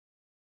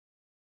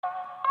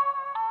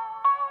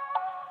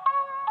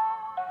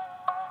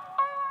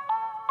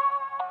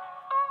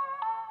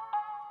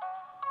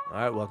All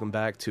right, welcome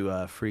back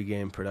to Free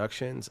Game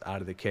Productions Out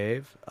of the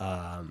Cave.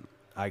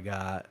 I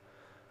got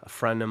a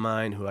friend of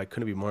mine who I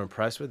couldn't be more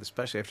impressed with,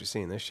 especially after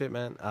seeing this shit,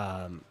 man.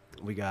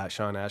 We got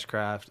Sean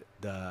Ashcraft,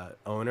 the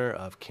owner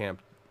of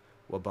Camp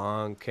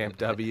Wabong, Camp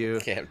W,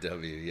 Camp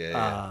W,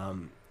 yeah.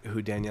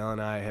 who Danielle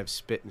and I have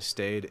spit and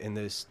stayed in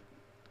this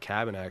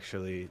cabin,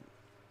 actually.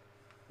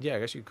 Yeah, I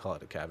guess you could call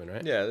it a cabin,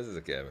 right? Yeah, this is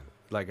a cabin.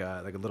 Like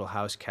a little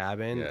house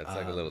cabin. Yeah, it's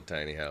like a little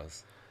tiny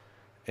house.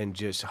 And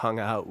just hung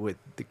out with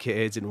the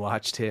kids and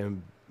watched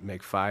him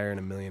make fire and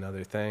a million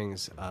other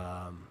things.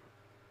 As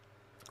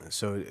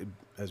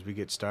we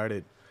get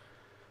started,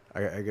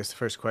 I guess the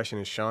first question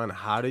is, Sean,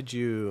 how did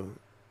you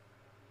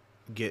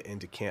get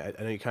into camp?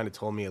 I know you kind of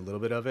told me a little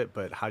bit of it,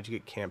 but how did you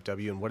get Camp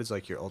W, and what is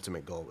like your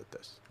ultimate goal with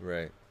this?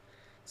 Right.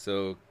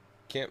 So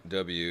Camp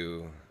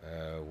W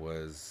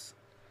was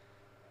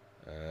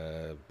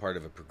part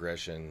of a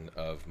progression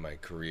of my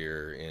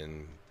career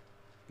in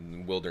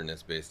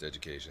wilderness-based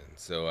education.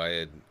 So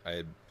I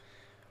had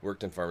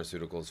worked in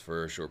pharmaceuticals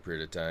for a short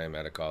period of time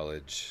out of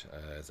college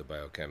as a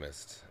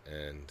biochemist,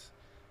 and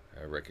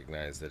I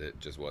recognized that it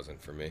just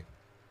wasn't for me.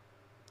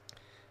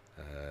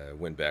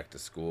 Went back to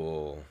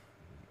school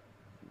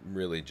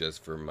really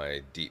just for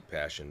my deep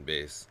passion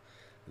base,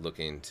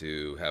 looking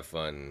to have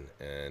fun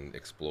and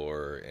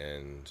explore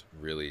and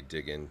really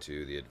dig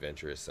into the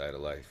adventurous side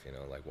of life, you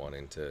know, like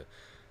wanting to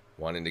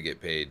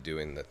get paid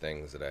doing the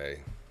things that I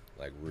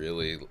like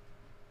really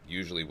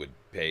usually would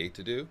pay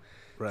to do.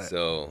 Right.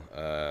 So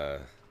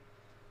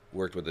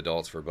worked with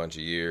adults for a bunch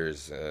of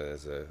years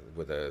at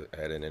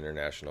an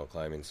international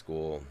climbing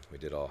school. We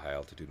did all high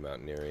altitude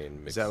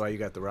mountaineering. Is that why you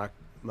got the rock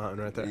mountain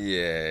right there?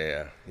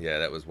 Yeah.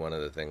 That was one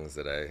of the things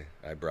that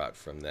I brought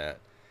from that.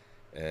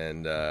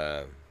 And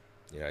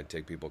I'd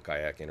take people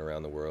kayaking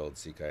around the world,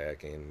 sea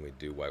kayaking. We'd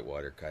do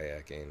whitewater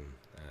kayaking,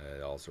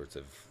 all sorts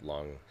of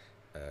long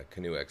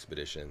canoe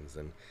expeditions,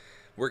 and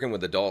working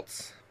with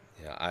adults.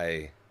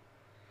 I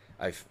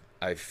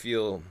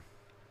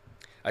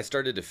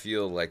started to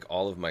feel like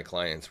all of my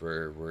clients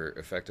were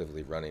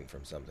effectively running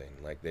from something.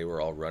 Like they were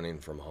all running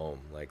from home.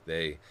 Like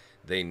they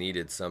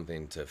needed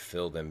something to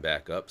fill them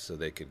back up so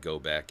they could go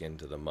back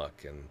into the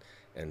muck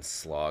and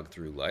slog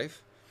through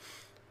life.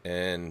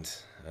 And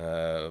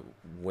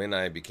when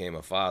I became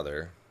a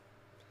father,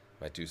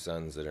 my two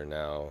sons that are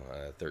now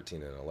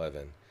 13 and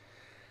 11,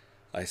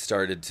 I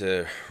started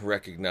to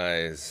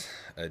recognize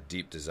a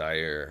deep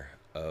desire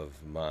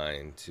of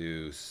mine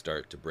to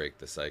start to break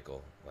the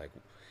cycle, like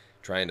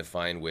trying to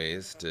find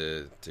ways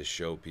to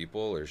show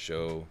people or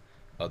show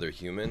other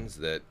humans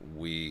that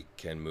we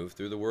can move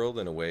through the world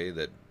in a way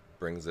that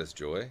brings us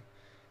joy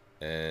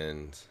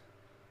and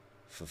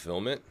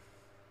fulfillment.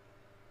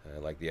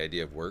 Like the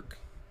idea of work,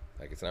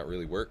 like it's not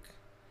really work.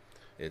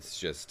 It's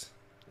just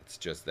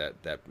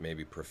that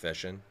maybe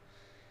profession.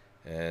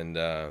 And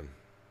I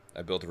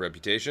built a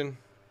reputation.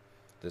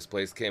 This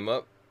place came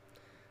up.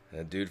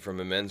 A dude from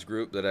a men's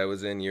group that I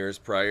was in years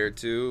prior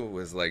to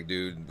was like,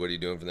 dude, what are you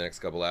doing for the next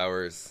couple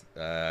hours?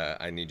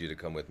 I need you to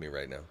come with me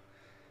right now.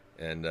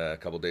 And a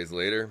couple days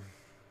later,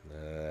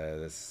 I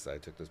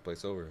took this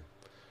place over.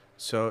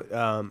 So,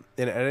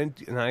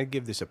 and I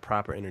give this a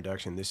proper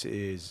introduction. This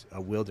is a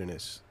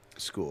wilderness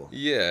school.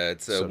 Yeah,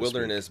 it's a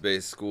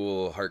wilderness-based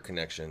school, heart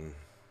connection,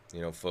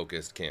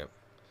 focused camp.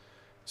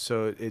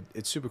 So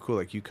it's super cool.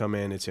 Like you come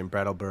in, it's in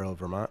Brattleboro,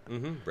 Vermont.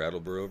 Mm-hmm.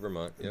 Brattleboro,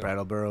 Vermont. Yep.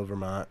 Brattleboro,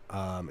 Vermont.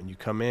 And you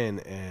come in,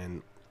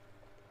 and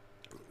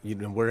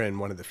we're in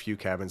one of the few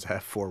cabins that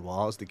have 4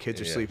 walls. The kids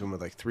are sleeping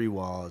with like 3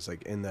 walls,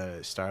 like in the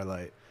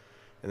starlight.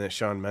 And then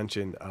Sean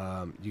mentioned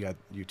you got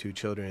your 2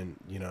 children,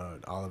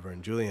 Oliver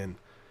and Julian.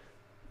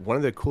 One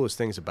of the coolest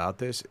things about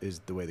this is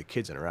the way the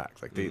kids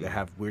interact. Like they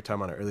have, we were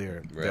talking about it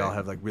earlier. Right. They all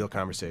have like real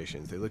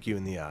conversations. They look you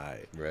in the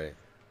eye. Right.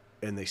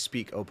 And they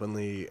speak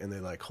openly, and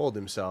they like hold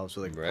themselves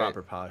with like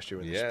proper posture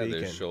when they're speaking. Yeah,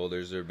 their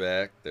shoulders are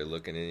back. They're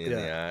looking in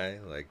the eye,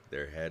 like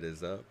their head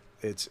is up.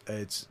 It's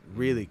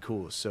really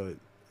cool. So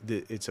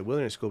it's a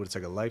wilderness school, but it's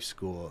like a life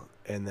school.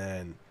 And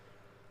then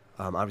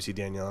obviously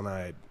Danielle and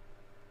I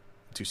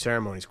do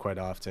ceremonies quite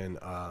often.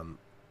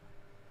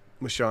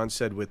 What Sean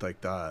said with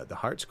like the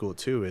heart school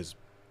too is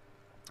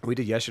we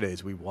did yesterday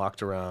is we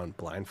walked around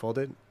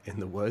blindfolded in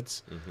the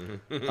woods.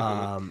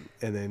 Mm-hmm.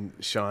 And then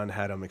Sean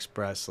had them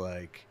express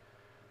like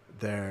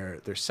their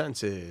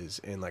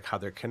senses and like how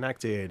they're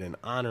connected and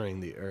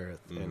honoring the earth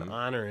and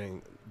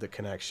honoring the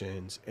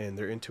connections and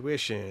their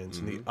intuitions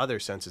and the other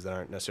senses that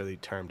aren't necessarily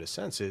termed as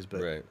senses,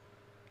 but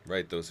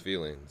right those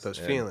feelings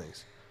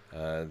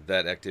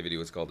that activity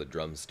was called a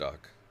drum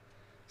stock.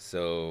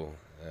 So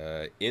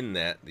in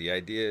that, the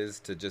idea is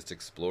to just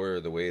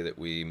explore the way that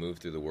we move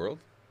through the world,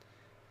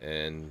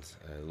 and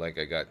like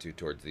I got to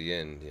towards the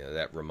end,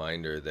 that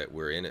reminder that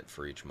we're in it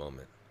for each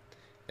moment.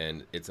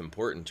 And it's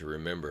important to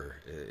remember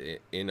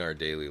in our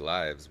daily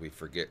lives, we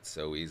forget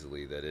so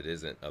easily that it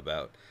isn't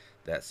about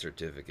that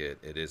certificate.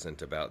 It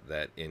isn't about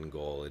that end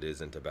goal. It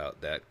isn't about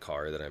that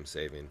car that I'm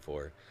saving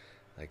for.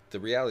 Like the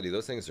reality,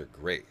 those things are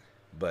great.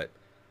 But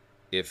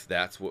if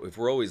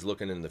we're always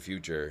looking in the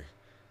future,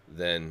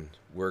 then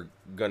we're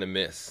going to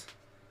miss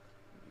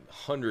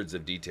hundreds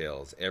of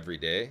details every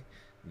day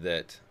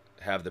that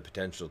have the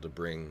potential to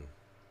bring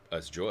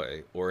us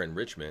joy or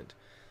enrichment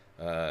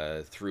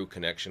through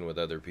connection with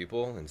other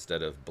people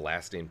instead of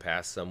blasting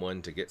past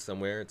someone to get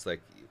somewhere. It's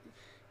like,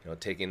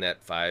 taking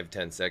that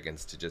 5-10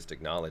 seconds to just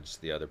acknowledge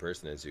the other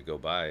person as you go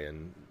by,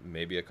 and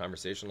maybe a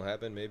conversation will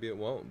happen, maybe it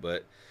won't,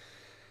 but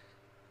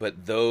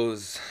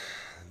those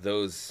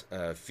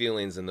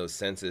feelings and those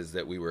senses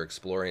that we were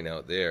exploring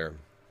out there,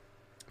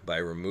 by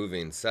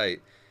removing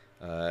sight,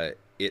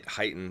 it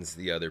heightens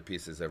the other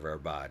pieces of our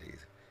body.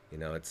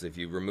 It's, if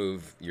you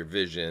remove your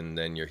vision,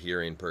 then your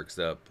hearing perks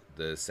up,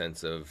 the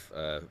sense of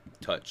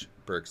touch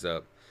perks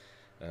up,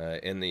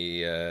 and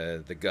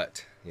the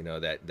gut,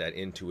 that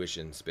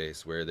intuition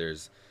space where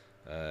there's,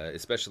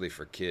 especially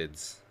for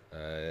kids,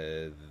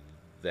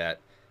 that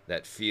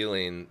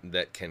feeling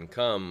that can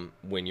come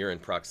when you're in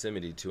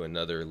proximity to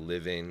another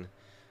living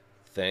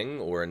thing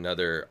or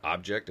another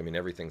object. I mean,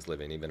 everything's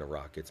living, even a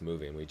rock, it's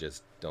moving. We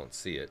just don't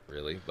see it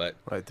really, but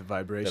right, the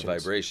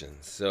vibrations.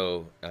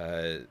 So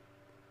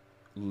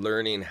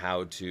learning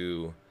how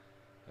to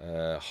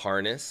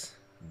harness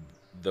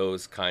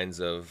those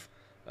kinds of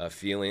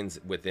feelings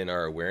within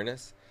our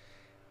awareness,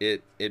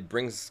 it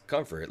brings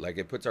comfort. Like,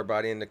 it puts our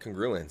body into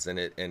congruence, and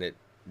it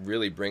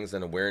really brings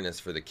an awareness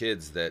for the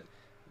kids that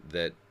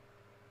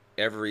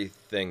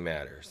everything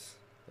matters.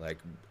 Like,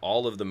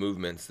 all of the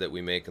movements that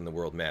we make in the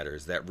world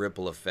matters. That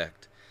ripple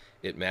effect,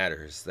 it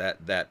matters.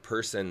 That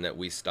person that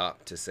we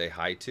stop to say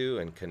hi to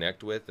and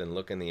connect with and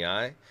look in the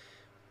eye,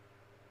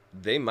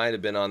 they might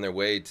have been on their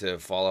way to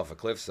fall off a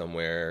cliff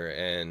somewhere,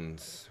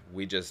 and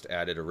we just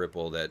added a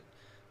ripple that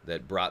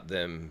brought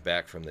them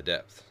back from the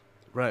depth.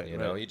 Right.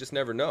 You just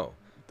never know.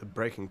 The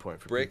breaking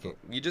point for people.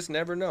 You just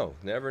never know.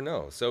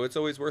 So it's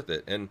always worth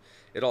it. And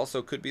it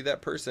also could be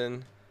that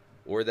person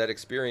or that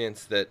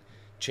experience that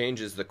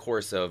changes the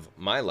course of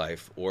my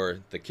life or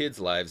the kids'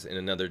 lives in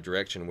another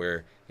direction,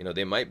 where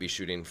they might be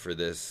shooting for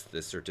this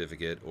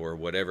certificate or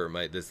whatever,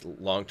 this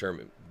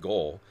long-term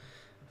goal,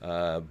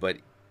 but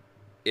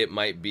it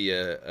might be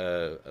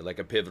like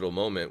a pivotal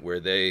moment where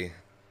they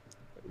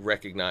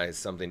recognize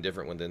something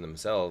different within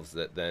themselves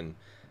that then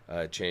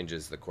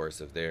changes the course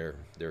of their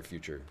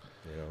future.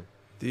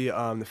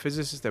 The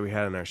physicist that we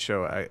had on our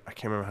show, I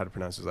can't remember how to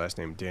pronounce his last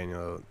name,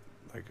 Daniel.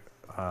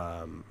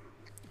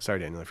 Sorry,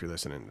 Daniel, if you're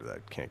listening, I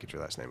can't get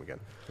your last name again.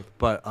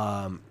 But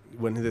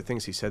one of the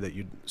things he said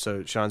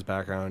so Sean's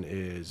background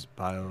is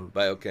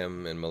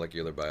biochem and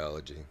molecular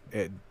biology.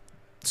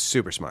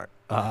 Super smart.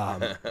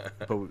 But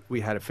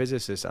we had a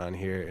physicist on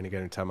here, and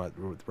again, we're talking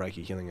about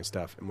Reiki healing and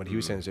stuff. And what he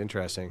was saying is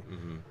interesting.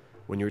 Mm-hmm.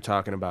 When you were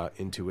talking about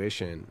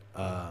intuition,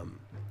 my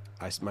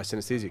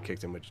synesthesia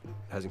kicked in, which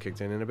hasn't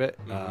kicked in a bit.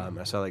 Mm-hmm.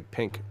 I saw like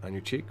pink on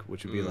your cheek,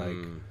 which would be like,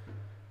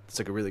 it's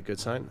like a really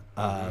good sign.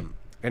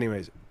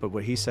 Anyways, but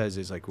what he says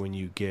is, like, when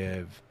you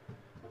give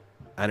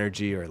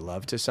energy or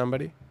love to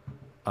somebody,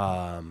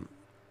 that's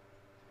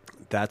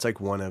like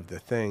one of the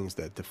things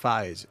that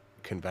defies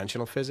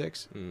conventional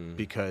physics,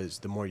 because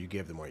the more you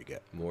give, the more you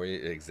get.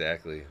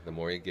 Exactly. The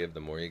more you give, the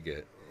more you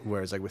get.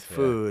 Whereas, like, with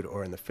food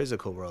or in the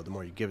physical world, the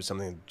more you give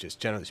something, just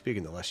generally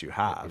speaking, the less you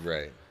have.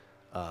 Right.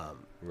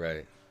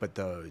 Right. But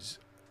those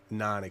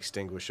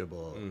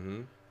non-extinguishable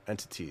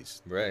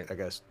entities, right? I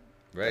guess,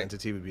 right.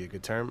 Entity would be a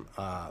good term.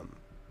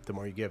 The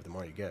more you give, the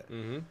more you get.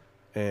 Mm-hmm.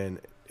 And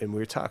we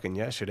were talking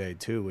yesterday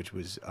too, which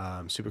was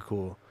super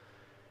cool.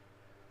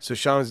 So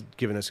Sean was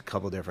giving us a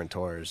couple different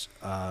tours,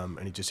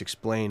 and he just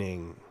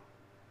explaining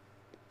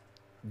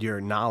your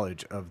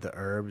knowledge of the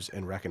herbs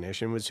and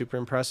recognition was super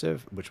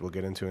impressive, which we'll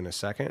get into in a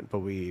second. But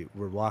we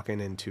were walking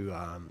into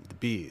the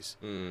bees,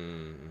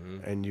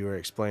 and you were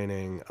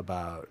explaining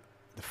about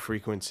the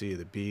frequency of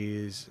the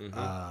bees,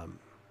 and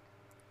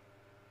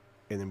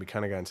then we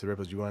kind of got into the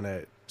ripples. You want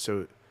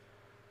to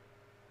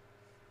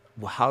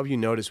how have you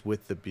noticed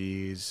with the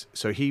bees?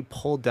 So he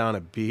pulled down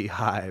a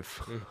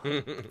beehive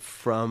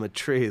from a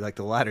tree, like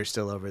the ladder's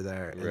still over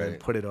there, and then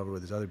put it over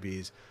with his other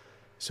bees.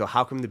 So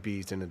how come the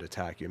bees didn't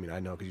attack you? I mean, I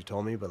know because you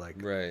told me, but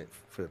like,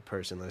 for the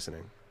person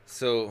listening.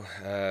 So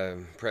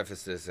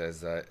preface this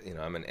as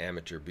I'm an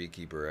amateur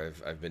beekeeper.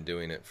 I've been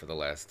doing it for the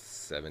last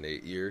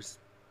 7-8 years.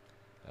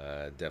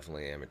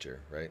 Definitely amateur,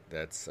 right?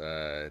 That's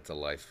it's a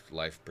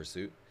life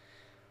pursuit.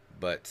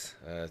 But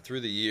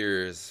through the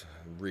years,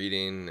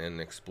 reading and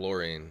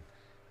exploring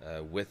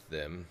with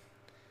them,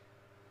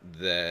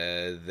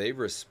 they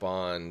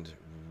respond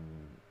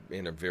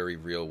in a very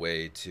real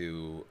way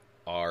to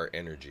our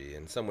energy.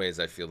 In some ways,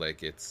 I feel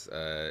like it's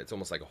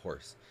almost like a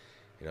horse.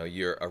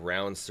 You're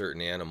around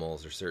certain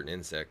animals or certain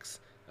insects,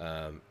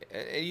 and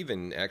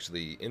even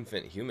actually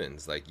infant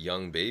humans, like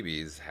young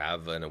babies,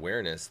 have an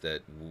awareness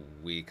that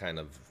we kind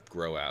of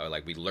grow out.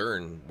 Like, we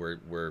learn,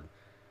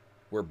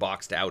 we're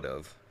boxed out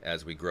of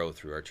as we grow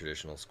through our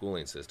traditional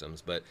schooling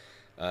systems, but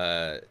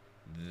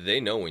they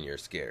know when you're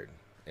scared,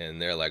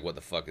 and they're like, what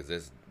the fuck is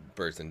this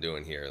person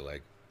doing here?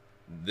 Like,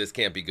 this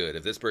can't be good.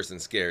 If this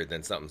person's scared,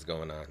 then something's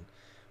going on.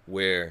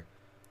 Where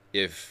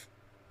if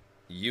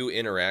you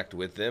interact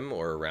with them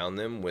or around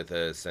them with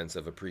a sense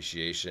of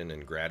appreciation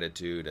and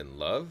gratitude and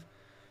love,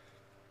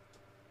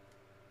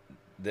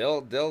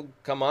 they'll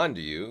come on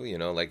to you, you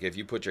know, like if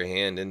you put your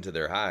hand into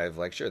their hive,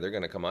 like sure, they're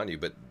going to come on to you,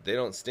 but they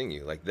don't sting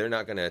you. Like they're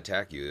not going to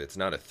attack you. It's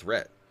not a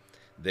threat.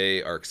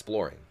 They are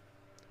exploring,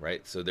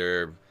 right? So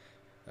they're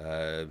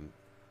uh,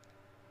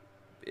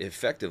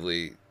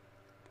 effectively,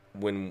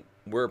 when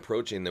we're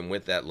approaching them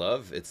with that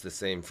love, it's the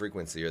same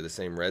frequency or the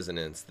same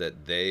resonance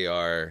that they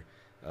are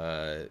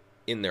uh,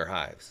 in their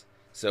hives.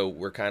 So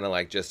we're kind of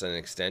like just an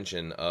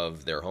extension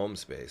of their home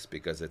space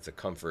because it's a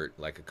comfort,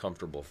 like a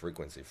comfortable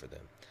frequency for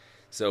them.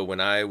 So when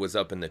I was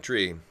up in the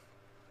tree,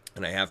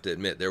 and I have to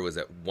admit, there was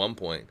at one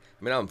point,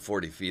 I mean, I'm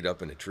 40 feet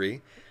up in a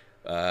tree,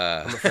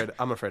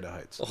 I'm afraid of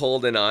heights.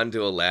 holding on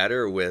to a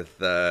ladder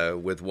with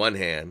one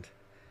hand,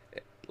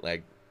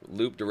 like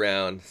looped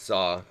around,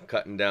 saw,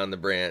 cutting down the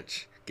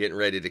branch, getting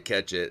ready to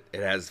catch it.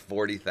 It has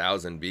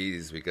 40,000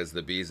 bees because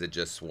the bees had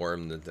just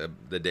swarmed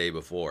the day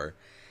before.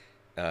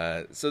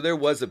 So there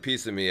was a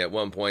piece of me at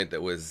one point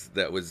that was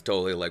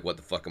totally like, what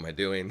the fuck am I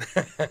doing?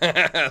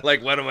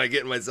 Like, what am I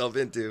getting myself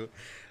into?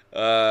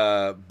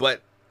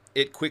 But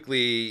it quickly,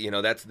 you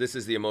know, this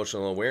is the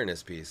emotional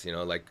awareness piece, you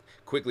know, like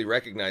quickly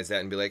recognize that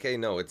and be like, hey,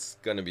 no, it's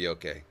going to be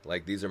okay.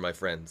 Like, these are my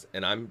friends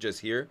and I'm just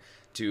here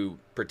to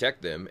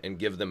protect them and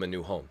give them a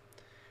new home.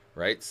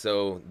 Right.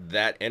 So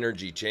that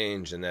energy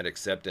change and that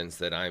acceptance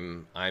that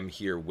I'm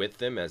here with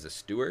them as a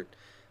steward.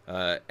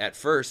 At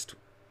first,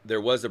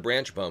 there was a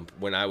branch bump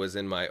when I was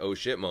in my oh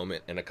shit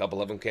moment, and a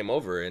couple of them came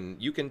over, and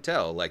you can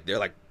tell like they're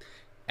like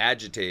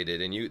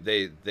agitated and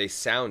they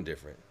sound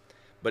different.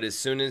 But as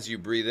soon as you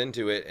breathe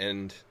into it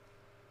and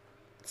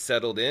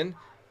settled in,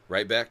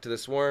 right back to the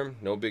swarm,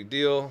 no big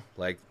deal.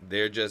 Like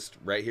they're just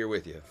right here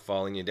with you,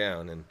 following you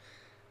down.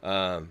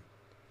 And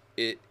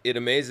it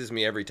amazes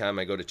me every time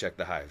I go to check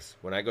the hives.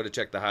 When I go to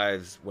check the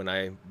hives, when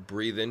I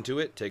breathe into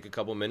it, take a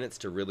couple minutes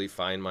to really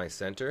find my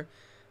center,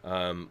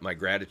 my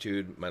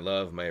gratitude, my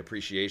love, my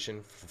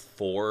appreciation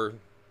for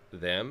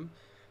them,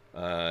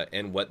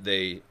 and what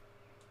they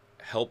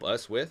help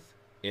us with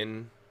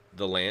in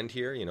the land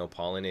here, you know,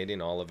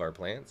 pollinating all of our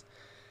plants.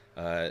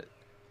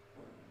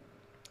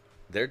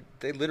 They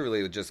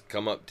literally just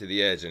come up to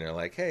the edge and are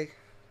like, hey.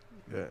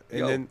 Yeah.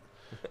 And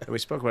we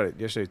spoke about it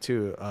yesterday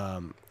too.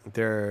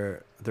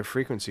 Their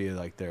frequency,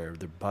 like their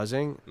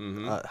buzzing,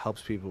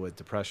 helps people with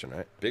depression,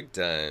 right? Big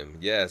time.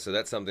 Yeah. So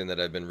that's something that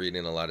I've been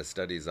reading a lot of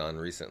studies on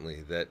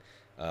recently, that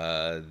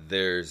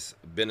there's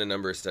been a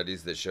number of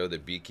studies that show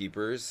that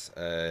beekeepers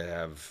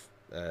have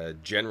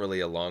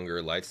generally a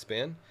longer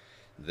lifespan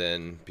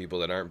than people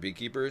that aren't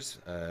beekeepers,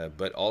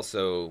 but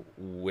also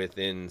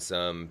within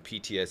some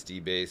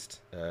PTSD-based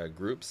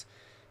groups.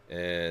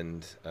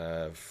 And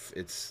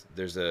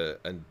there's a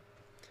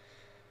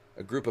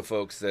group of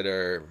folks that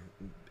are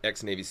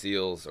ex-Navy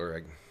SEALs,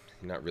 or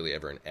not really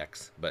ever an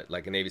ex, but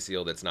like a Navy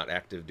SEAL that's not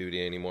active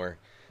duty anymore,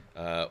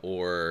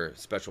 or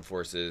Special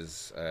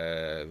Forces,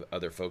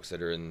 other folks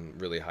that are in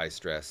really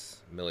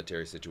high-stress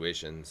military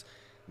situations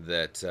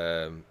that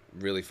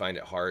really find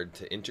it hard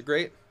to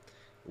integrate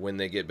when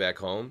they get back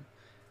home.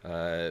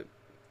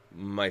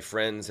 My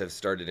friends have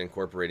started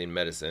incorporating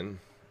medicine,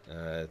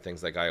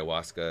 things like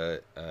ayahuasca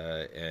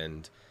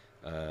and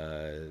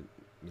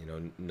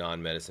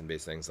non-medicine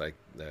based things like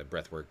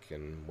breath work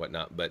and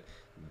whatnot, but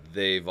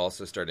they've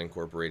also started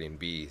incorporating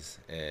bees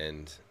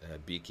and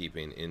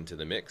beekeeping into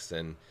the mix,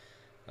 and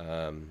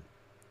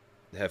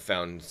have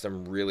found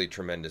some really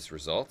tremendous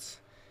results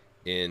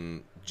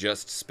in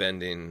just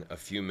spending a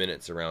few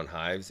minutes around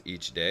hives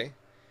each day.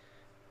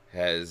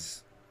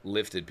 Has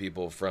lifted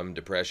people from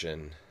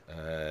depression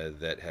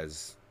that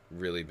has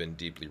really been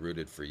deeply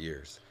rooted for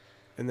years.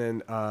 And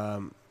then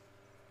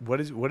what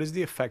is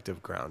the effect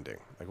of grounding?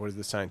 Like, what is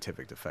the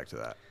scientific effect of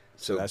that?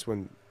 So that's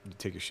when you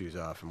take your shoes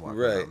off and walk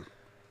around.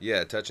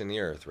 Yeah, touching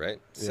the earth, right?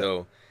 Yeah.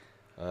 So,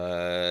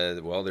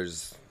 well,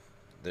 there's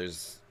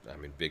I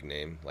mean, big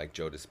name like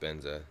Joe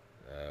Dispenza.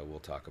 We'll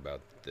talk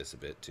about this a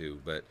bit too,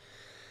 but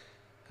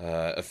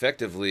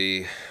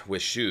effectively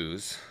with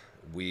shoes,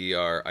 we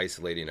are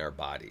isolating our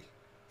body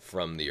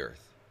from the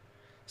earth.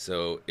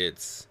 So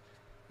it's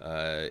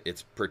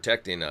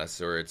protecting us,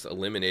 or it's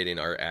eliminating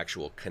our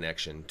actual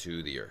connection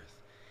to the earth.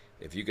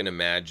 If you can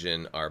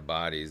imagine our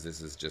bodies,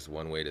 this is just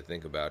one way to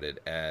think about it,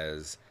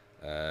 as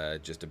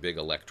just a big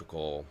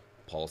electrical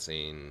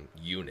pulsing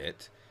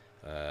unit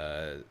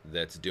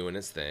that's doing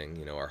its thing.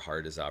 You know, our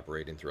heart is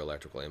operating through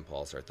electrical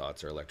impulse, our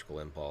thoughts are electrical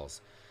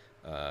impulse.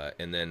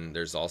 And then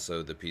there's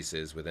also the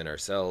pieces within our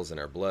cells and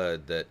our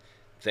blood that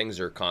things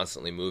are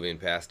constantly moving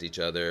past each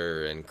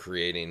other and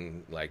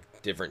creating like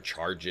different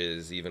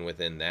charges even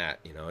within that.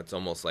 You know, it's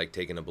almost like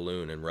taking a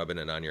balloon and rubbing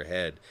it on your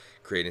head,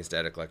 creating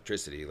static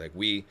electricity. Like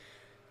we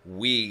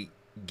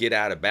get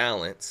out of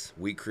balance,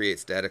 we create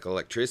static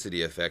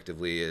electricity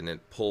effectively, and it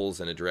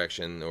pulls in a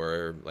direction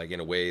or like in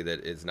a way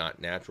that is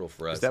not natural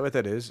for us. Is that what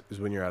that is?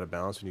 Is when you're out of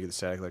balance, when you get the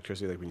static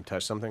electricity, like when you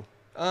touch something?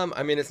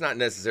 I mean, it's not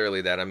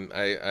necessarily that. I'm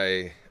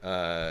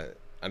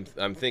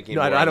thinking.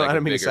 No, more I on, like,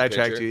 don't mean to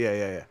sidetrack picture. you.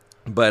 Yeah.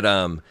 But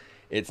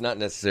it's not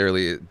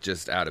necessarily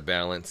just out of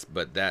balance,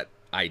 but that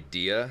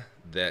idea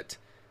that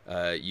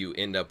you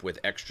end up with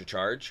extra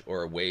charge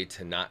or a way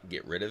to not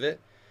get rid of it.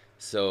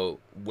 So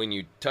when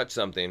you touch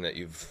something that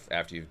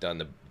after you've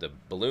done the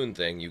balloon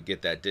thing, you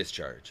get that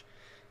discharge.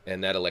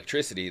 And that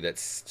electricity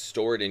that's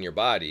stored in your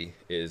body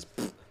is,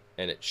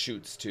 and it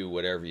shoots to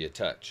whatever you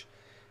touch.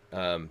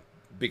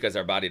 Because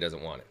our body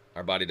doesn't want it.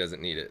 Our body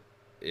doesn't need it.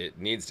 It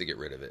needs to get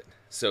rid of it.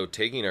 So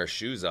taking our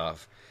shoes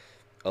off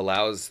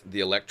allows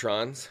the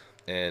electrons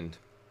and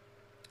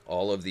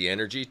all of the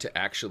energy to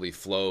actually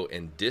flow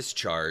and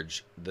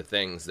discharge the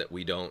things that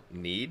we don't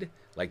need,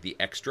 like the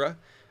extra,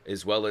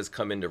 as well as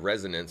come into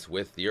resonance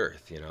with the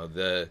earth. You know,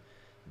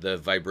 the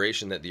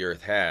vibration that the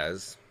earth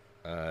has,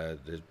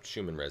 the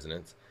Schumann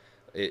resonance,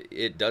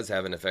 it does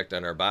have an effect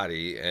on our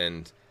body,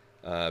 and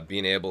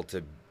being able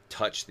to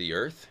touch the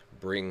earth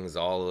brings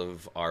all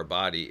of our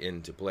body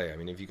into play. I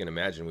mean, if you can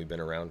imagine, we've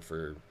been around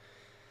for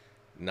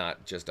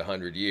not just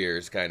 100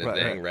 years kind of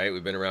thing, right?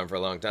 We've been around for a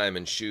long time,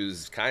 and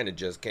shoes kind of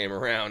just came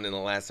around in the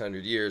last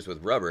 100 years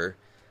with rubber.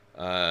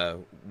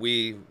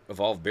 We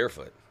evolved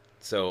barefoot.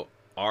 So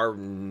our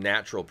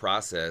natural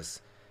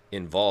process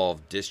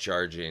involved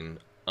discharging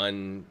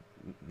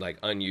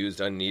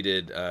unused,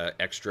 unneeded,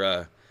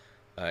 extra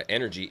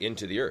energy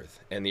into the earth,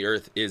 and the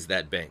earth is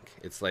that bank.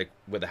 It's like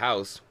with a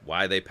house,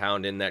 why they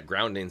pound in that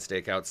grounding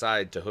stake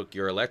outside to hook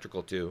your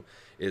electrical to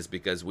is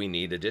because we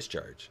need a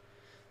discharge.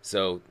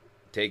 So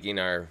taking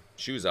our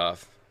shoes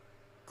off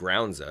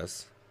grounds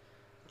us,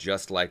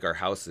 just like our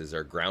houses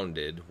are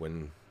grounded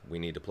when we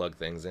need to plug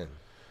things in.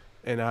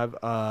 And I've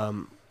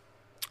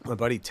my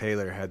buddy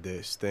Taylor had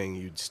this thing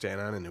you'd stand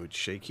on and it would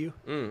shake you,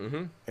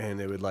 Mm-hmm.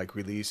 and it would like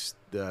release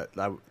the.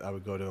 I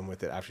would go to him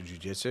with it after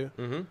jujitsu.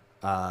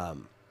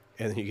 Mm-hmm.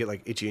 And then you get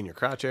like itchy in your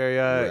crotch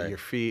area, Right. your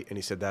feet, and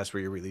he said that's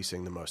where you're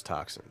releasing the most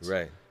toxins.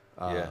 Right.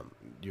 Yeah.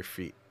 Your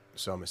feet.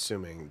 So I'm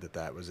assuming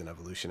that was an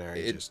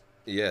evolutionary.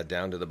 Yeah,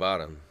 down to the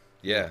bottom.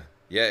 Yeah.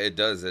 Yeah, it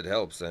does. It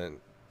helps, and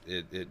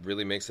it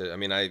really makes it. I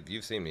mean,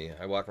 you've seen me.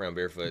 I walk around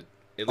barefoot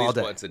at All least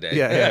day. once a day.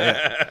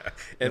 Yeah.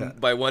 And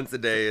by once a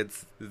day,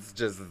 it's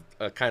just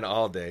kind of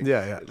all day.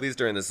 Yeah. At least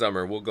during the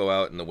summer, we'll go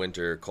out in the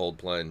winter, cold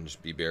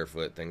plunge, be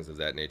barefoot, things of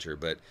that nature.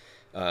 But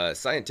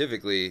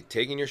scientifically,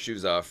 taking your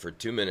shoes off for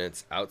 2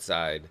 minutes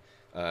outside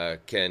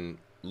can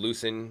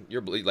loosen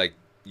your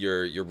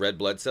your red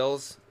blood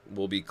cells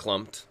will be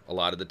clumped a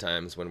lot of the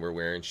times when we're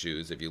wearing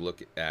shoes. If you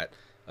look at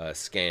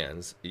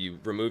scans, you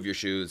remove your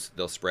shoes,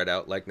 they'll spread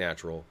out like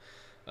natural.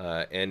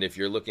 And if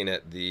you're looking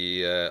at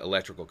the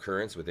electrical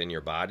currents within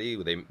your body,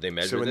 they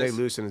measure. So when this. they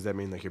loosen, does that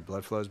mean like your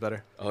blood flow is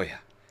better? Oh yeah,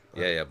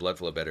 yeah, blood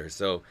flow better.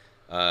 So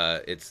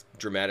it's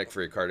dramatic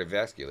for your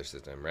cardiovascular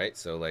system, right?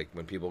 So like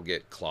when people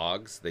get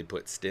clogs, they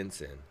put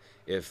stents in.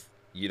 If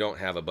you don't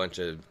have a bunch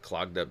of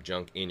clogged up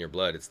junk in your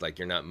blood, it's like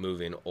you're not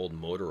moving old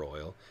motor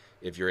oil.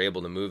 If you're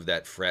able to move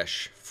that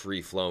fresh,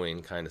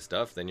 free-flowing kind of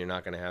stuff, then you're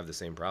not going to have the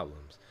same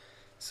problems.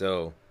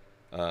 So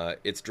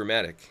it's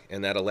dramatic.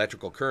 And that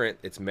electrical current,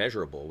 it's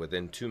measurable.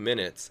 Within 2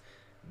 minutes,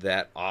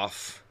 that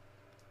off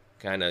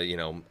kind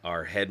of,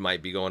 our head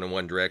might be going in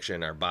one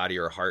direction, our body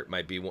or heart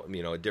might be,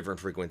 a different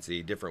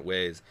frequency, different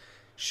ways.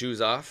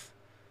 Shoes off,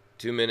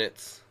 2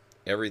 minutes,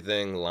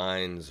 everything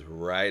lines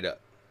right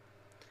up.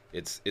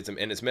 It's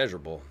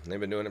measurable. They've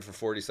been doing it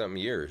for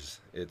 40-something years.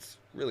 It's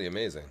really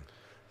amazing.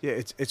 Yeah,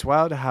 it's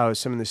wild how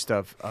some of this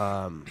stuff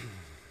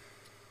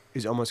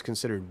is almost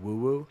considered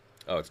woo-woo.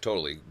 Oh, it's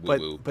totally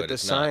woo-woo, but the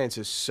it's science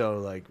not. is so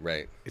like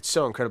Right. It's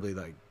so incredibly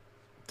like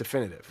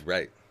definitive.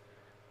 Right.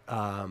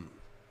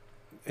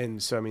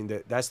 And so I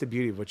mean that's the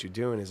beauty of what you're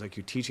doing is like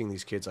you're teaching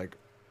these kids like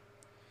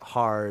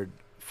hard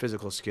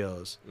physical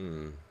skills,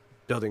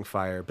 building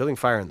fire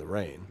in the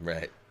rain.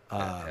 Right.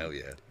 Hell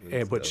yeah.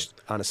 And which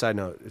on a side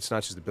note, it's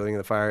not just the building of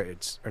the fire,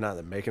 or not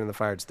the making of the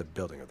fire, it's the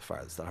building of the fire.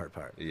 That's the hard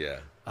part. Yeah.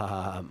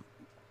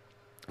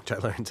 Which I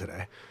learned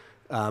today.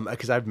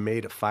 Because I've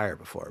made a fire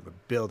before, but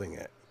building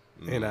it.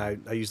 And I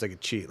used like a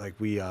cheat. Like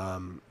we,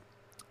 shout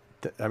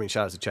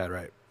out to Chad,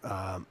 right?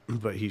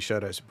 But he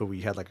showed us, but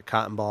we had like a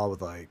cotton ball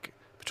with like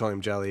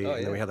petroleum jelly,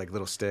 and then we had like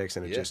little sticks,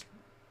 and it just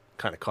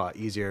kind of caught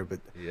easier. But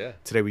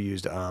today we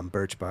used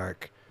birch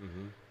bark,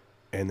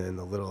 and then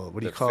the little,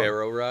 what do you call it? The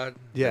ferro rod?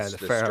 Yeah, the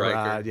ferro striker.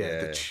 rod.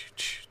 Yeah.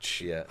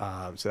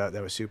 Yeah. So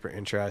that was super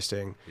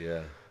interesting.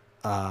 Yeah.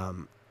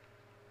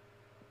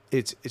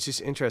 It's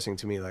just interesting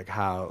to me, like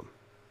how,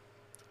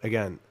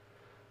 again,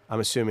 I'm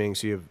assuming,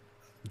 so you have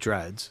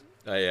dreads.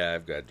 Oh, yeah,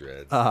 I've got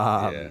dreads.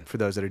 For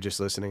those that are just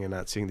listening and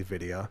not seeing the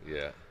video.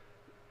 Yeah.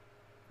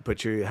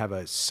 But you have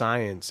a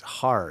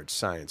hard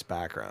science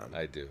background.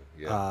 I do,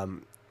 yeah.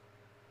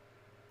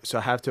 So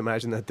I have to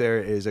imagine that there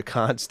is a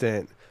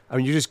constant,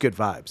 you're just good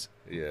vibes.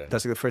 Yeah.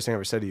 That's like the first thing I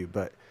ever said to you,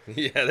 but.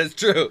 Yeah, that's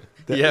true.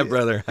 Yeah,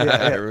 brother.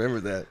 I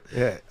remember that.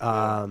 Yeah.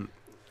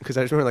 Because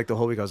I just remember like the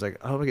whole week I was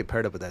like, I hope I get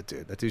paired up with that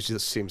dude. That dude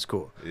just seems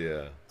cool.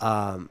 Yeah.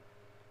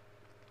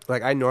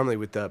 Like I normally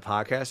with the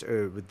podcast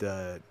or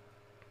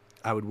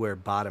I would wear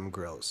bottom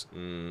grills.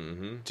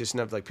 Mm-hmm. Just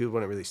enough like people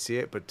wouldn't really see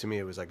it, but to me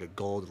it was like a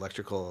gold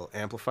electrical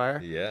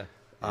amplifier. Yeah.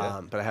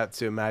 But I have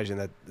to imagine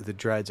that the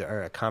dreads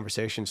are a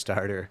conversation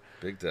starter.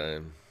 Big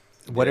time.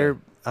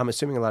 I'm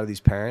assuming a lot of these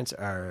parents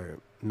are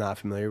not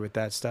familiar with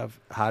that stuff.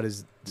 How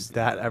does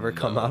that ever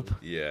come up?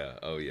 Yeah.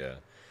 Oh, yeah.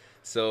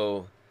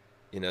 So,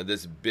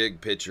 this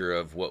big picture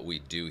of what we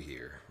do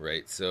here,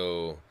 right?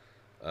 So,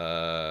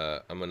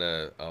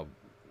 I'll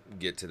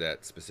get to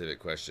that specific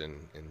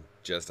question in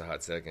just a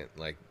hot second.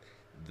 Like,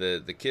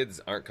 the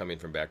kids aren't coming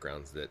from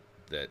backgrounds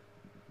that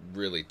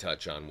really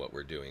touch on what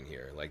we're doing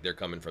here. Like, they're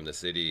coming from the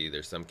city.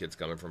 There's some kids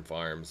coming from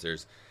farms.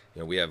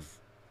 We have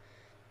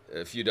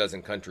a few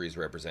dozen countries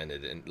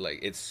represented, and like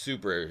it's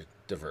super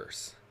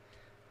diverse.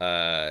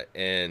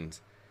 And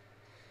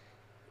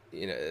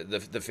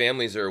the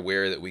families are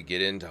aware that we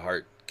get into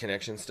heart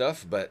connection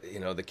stuff, but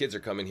the kids are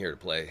coming here to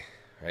play,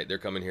 right? They're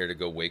coming here to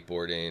go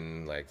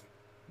wakeboarding, like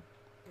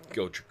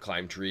go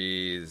climb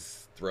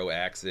trees, throw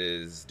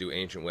axes, do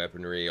ancient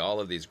weaponry, all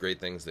of these great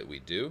things that we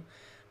do.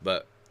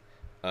 But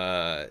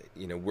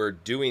we're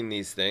doing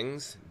these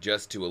things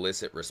just to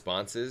elicit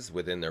responses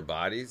within their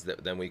bodies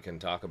that then we can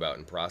talk about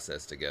and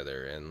process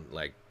together and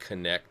like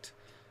connect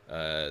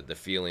the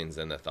feelings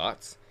and the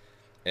thoughts.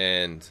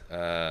 And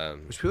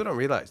which people don't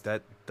realize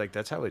that like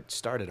that's how it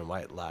started and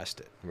why it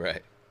lasted.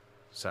 Right.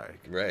 Sorry.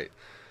 Right.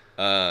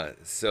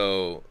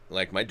 So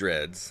like my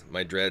dreads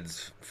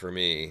for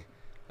me,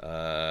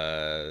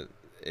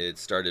 it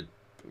started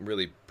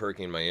really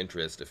perking my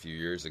interest a few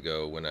years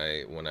ago when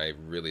I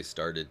really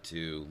started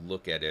to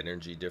look at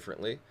energy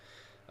differently.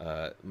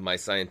 My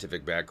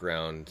scientific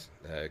background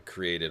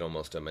created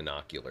almost a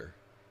monocular,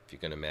 if you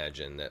can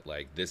imagine that.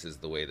 Like, this is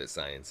the way that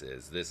science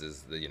is. This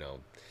is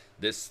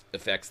this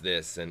affects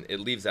this, and it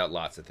leaves out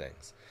lots of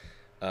things.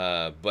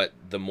 But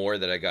the more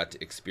that I got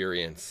to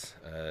experience,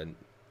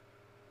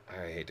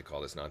 I hate to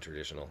call this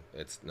non-traditional.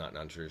 It's not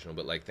non-traditional,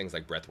 but like things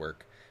like breath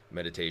work,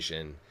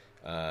 meditation.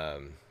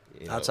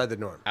 Outside the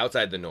norm.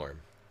 Outside the norm,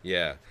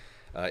 yeah.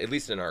 At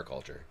least in our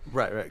culture.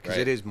 Right, because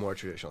it is more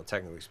traditional,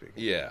 technically speaking.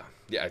 Yeah,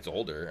 it's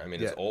older. I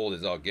mean, it's old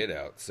as all get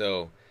out.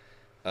 So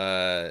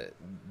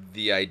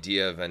the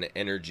idea of an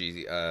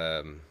energy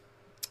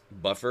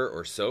buffer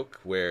or soak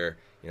where,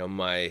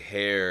 my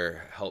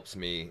hair helps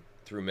me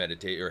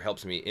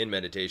helps me in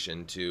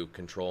meditation to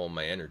control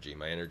my energy,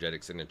 my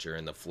energetic signature,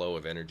 and the flow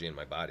of energy in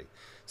my body.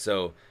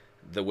 So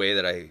the way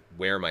that I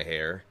wear my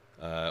hair,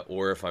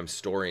 or if I'm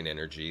storing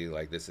energy,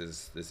 like this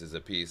is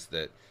a piece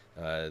that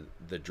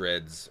the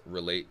dreads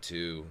relate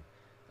to,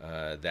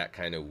 that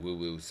kind of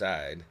woo-woo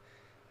side,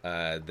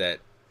 that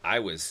I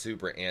was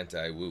super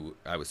anti woo-woo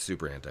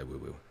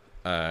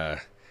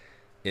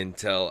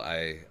until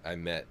I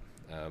met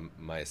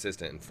my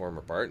assistant and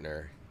former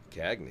partner,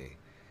 Cagney.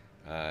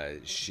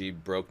 She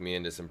broke me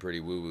into some pretty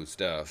woo-woo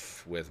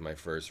stuff with my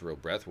first real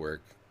breathwork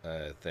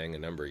thing a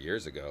number of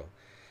years ago,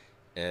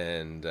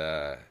 and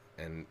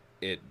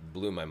it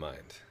blew my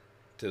mind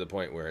to the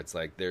point where it's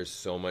like there's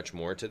so much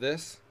more to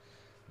this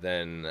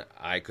than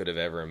I could have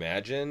ever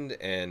imagined.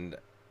 And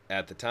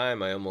at the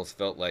time, I almost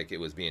felt like it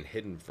was being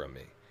hidden from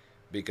me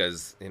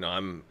because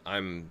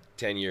I'm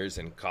 10 years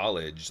in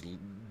college,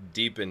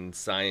 deep in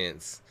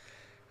science,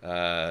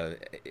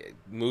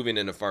 moving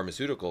into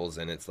pharmaceuticals,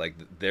 and it's like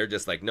they're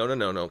just like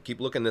no,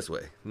 keep looking this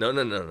way. No.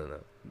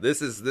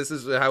 This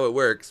is how it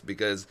works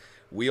because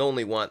we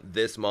only want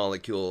this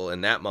molecule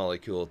and that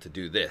molecule to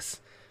do this,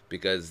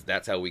 because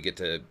that's how we get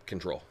to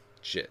control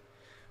shit.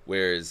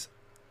 Whereas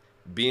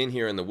being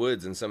here in the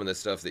woods and some of the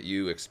stuff that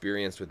you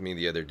experienced with me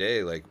the other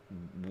day, like,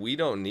 we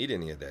don't need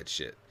any of that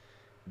shit.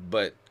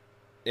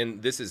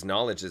 And this is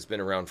knowledge that's been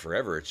around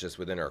forever. It's just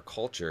within our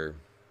culture,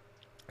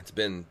 it's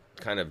been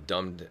kind of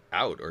dumbed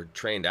out or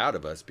trained out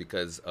of us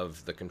because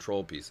of the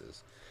control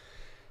pieces.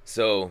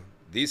 So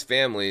these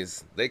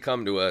families, they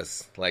come to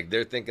us like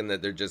they're thinking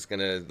that they're just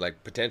gonna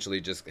like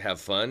potentially just have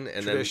fun,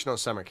 and traditional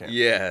summer camp.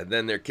 Yeah,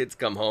 then their kids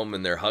come home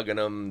and they're hugging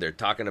them, they're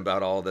talking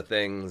about all the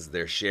things,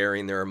 they're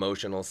sharing their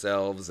emotional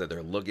selves, that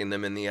they're looking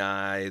them in the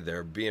eye,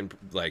 they're being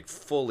like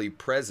fully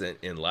present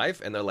in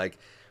life, and they're like,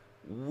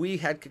 we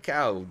had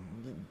cacao,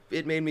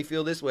 it made me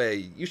feel this way,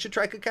 you should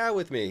try cacao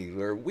with me,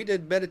 or we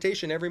did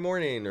meditation every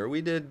morning, or we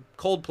did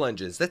cold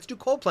plunges, let's do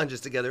cold plunges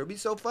together, it'd be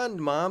so fun,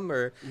 Mom.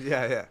 Or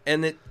yeah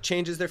and it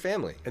changes their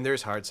family, and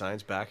there's hard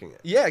science backing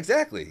it. Yeah,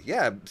 exactly.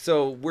 Yeah,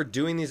 so we're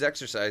doing these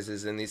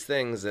exercises and these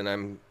things, and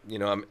I'm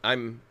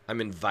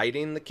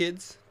inviting the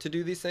kids to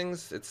do these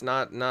things. It's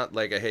not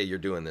like a, hey, you're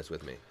doing this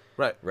with me,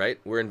 right,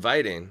 we're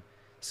inviting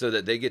so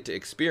that they get to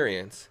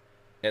experience.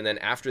 And then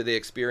after they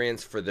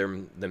experience for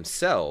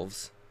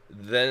themselves,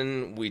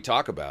 then we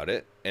talk about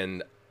it,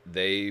 and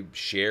they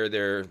share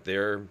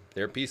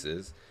their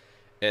pieces.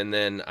 And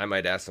then I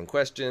might ask some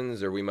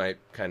questions, or we might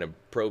kind of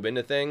probe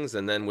into things.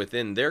 And then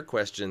within their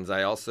questions,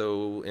 I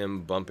also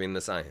am bumping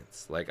the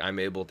science. Like, I'm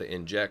able to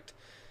inject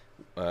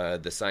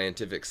the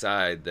scientific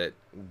side that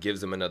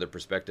gives them another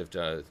perspective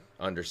to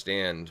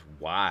understand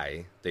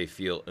why they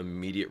feel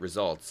immediate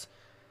results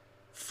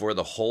for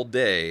the whole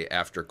day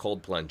after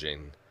cold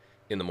plunging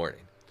in the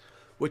morning.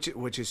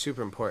 Which is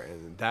super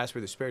important. That's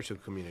where the spiritual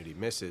community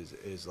misses,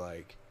 is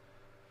like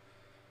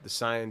the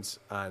science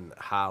on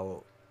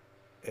how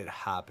it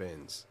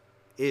happens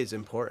is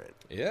important.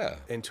 Yeah.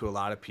 And to a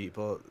lot of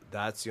people,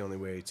 that's the only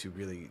way to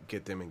really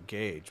get them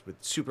engaged with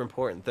super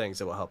important things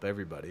that will help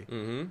everybody.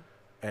 Mm-hmm.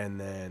 And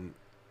then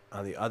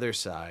on the other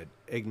side,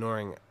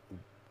 ignoring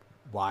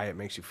why it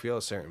makes you feel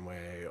a certain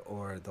way,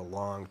 or the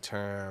long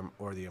term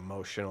or the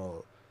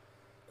emotional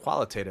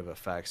qualitative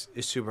effects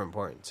is super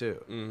important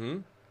too. Mm-hmm.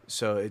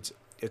 So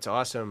it's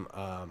awesome.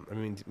 I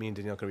mean, me and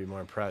Danielle can be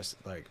more impressed.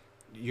 Like,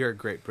 you're a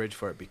great bridge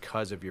for it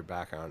because of your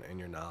background and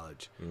your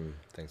knowledge.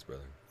 Thanks,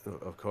 brother.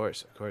 Of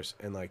course,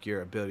 and like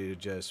your ability to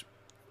just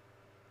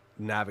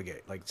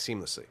navigate like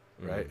seamlessly,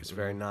 right? It's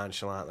very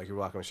nonchalant. Like, you're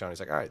walking with Sean, he's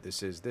like, all right,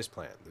 this is this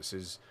plant, this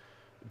is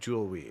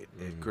jewelweed.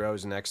 It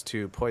grows next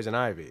to poison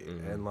ivy,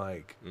 and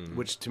like,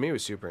 which to me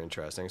was super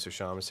interesting. So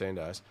Sean was saying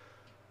to us,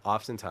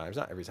 oftentimes,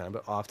 not every time,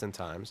 but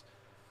oftentimes,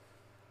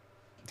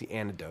 the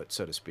antidote,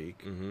 so to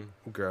speak,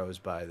 grows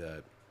by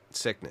the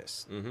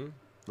sickness,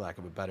 lack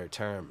of a better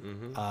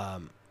term.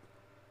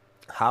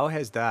 How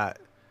has that,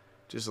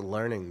 just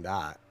learning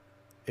that,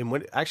 and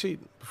when actually,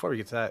 before we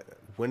get to that,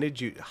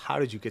 how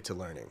did you get to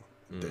learning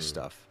this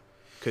stuff?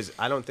 Because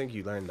I don't think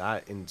you learned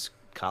that in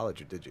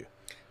college, or did you?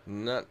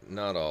 Not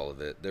all of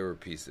it. There were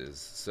pieces.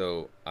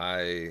 So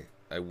I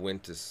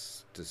went to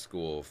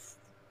school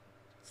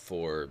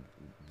for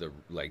the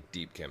like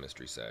deep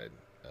chemistry side,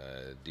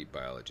 deep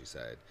biology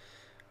side.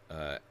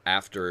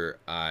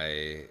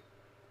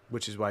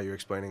 Which is why you're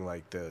explaining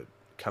like the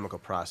chemical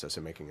process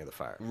of making of the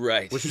fire,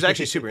 right? Which was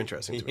actually super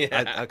interesting to me,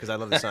 because I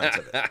love the science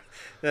of it.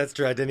 That's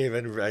true. I didn't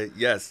even. Right.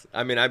 Yes.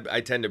 I mean,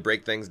 I tend to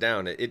break things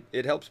down.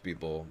 It helps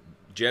people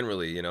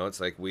generally. You know,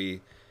 it's like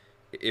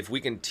if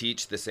we can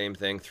teach the same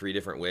thing 3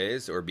 different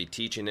ways, or be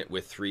teaching it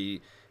with 3,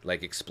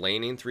 like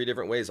explaining 3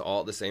 different ways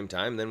all at the same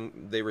time,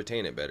 then they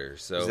retain it better.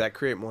 So does that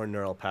create more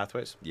neural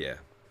pathways? Yeah.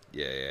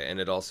 And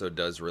it also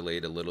does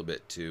relate a little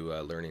bit to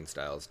learning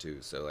styles too.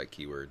 So like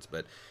keywords,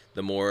 but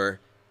the more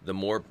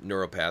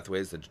neural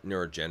pathways, the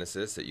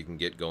neurogenesis that you can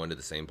get going to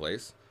the same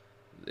place,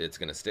 it's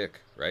going to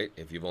stick, right?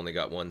 If you've only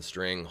got one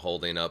string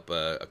holding up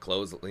a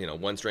clothes,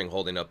 one string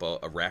holding up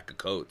a rack of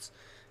coats,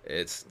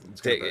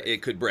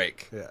 it could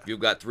break. Yeah. If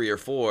you've got 3 or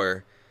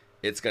 4,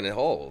 it's going to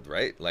hold,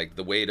 right? Like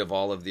the weight of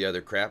all of the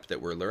other crap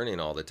that we're learning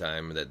all the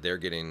time that they're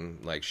getting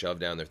like shoved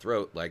down their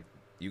throat. Like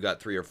you got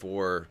 3 or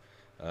 4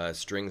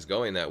 strings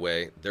going that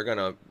way, they're going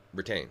to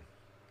retain,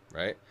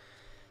 right?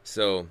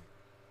 So,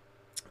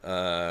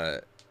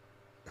 I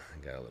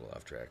got a little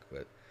off track,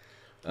 but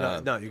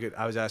no, you're good.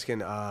 I was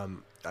asking.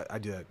 I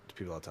do that to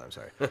people all the time.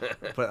 Sorry,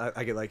 but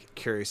I get like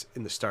curious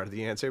in the start of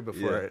the answer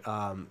before.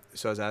 Yeah.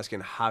 So I was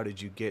asking, how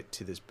did you get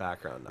to this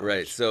background knowledge?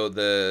 Right.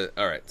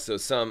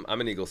 So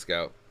I'm an Eagle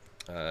Scout.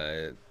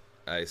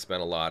 I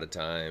spent a lot of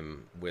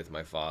time with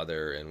my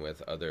father and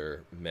with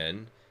other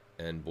men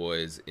and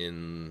boys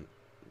in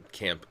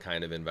camp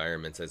kind of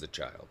environments as a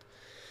child,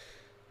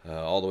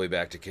 all the way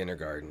back to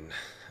kindergarten.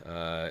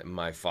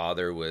 My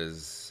father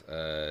was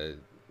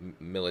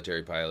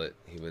military pilot.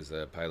 He was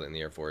a pilot in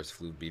the Air Force,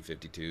 flew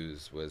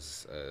B-52s,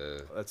 was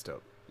that's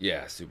dope.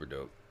 Yeah, super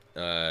dope.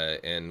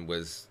 And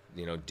was,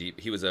 deep.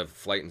 He was a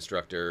flight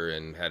instructor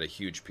and had a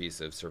huge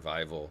piece of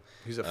survival.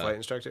 He's a flight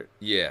instructor?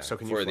 Yeah, so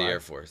can for you fly? The Air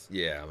Force.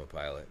 Yeah, I'm a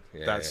pilot.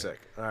 Yeah, that's sick.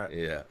 All right.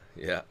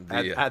 Yeah.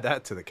 Add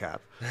that to the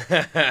cap.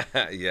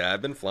 Yeah,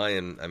 I've been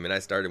flying. I mean, I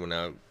started when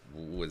I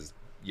was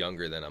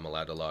younger than I'm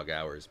allowed to log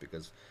hours,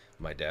 because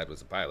my dad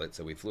was a pilot,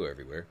 so we flew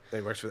everywhere.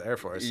 He works for the Air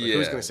Force. So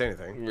who's going to say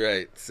anything?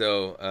 Right.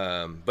 So,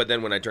 but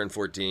then when I turned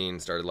 14,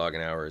 started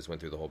logging hours, went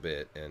through the whole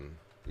bit, and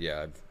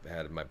yeah, I've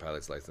had my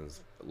pilot's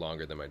license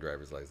longer than my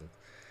driver's license.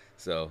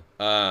 So,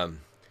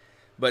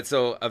 but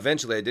so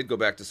eventually I did go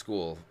back to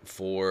school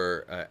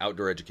for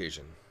outdoor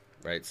education,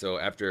 right? So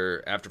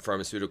after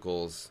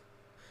pharmaceuticals,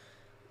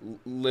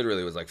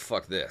 literally was like,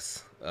 fuck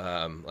this.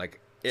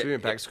 So you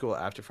went back to school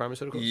after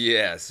pharmaceuticals?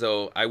 Yeah,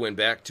 so I went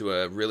back to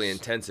a really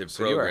intensive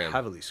program. So you were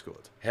heavily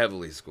schooled.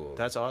 Heavily schooled.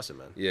 That's awesome,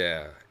 man.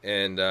 Yeah,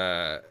 and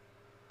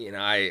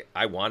I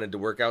wanted to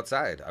work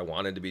outside. I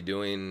wanted to be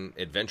doing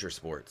adventure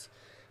sports.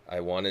 I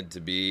wanted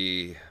to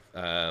be,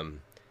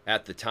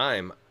 at the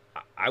time,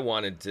 I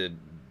wanted to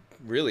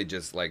really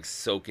just like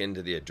soak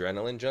into the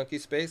adrenaline junkie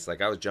space. Like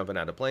I was jumping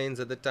out of planes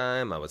at the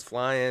time. I was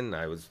flying.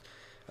 I was,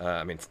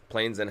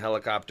 planes and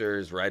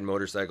helicopters, riding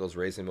motorcycles,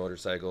 racing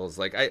motorcycles.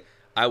 Like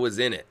I was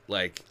in it,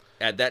 like,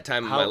 at that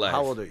time in my life.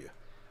 How old are you?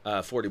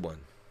 41.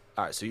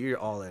 All right, so you're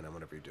all in on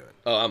whatever you're doing.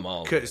 Oh, I'm all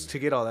in. Because to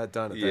get all that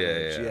done at that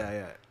age,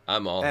 yeah.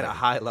 I'm all at in. a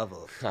high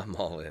level. I'm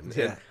all in.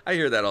 Yeah. And I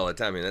hear that all the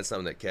time. I mean, that's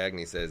something that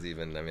Cagney says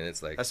even. I mean,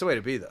 it's like... That's the way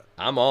to be, though.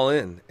 I'm all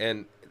in.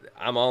 And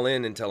I'm all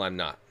in until I'm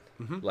not.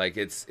 Mm-hmm. Like,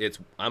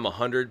 I'm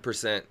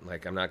 100%,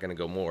 like, I'm not going to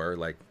go more.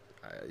 Like,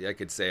 I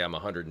could say I'm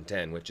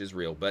 110, which is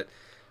real. But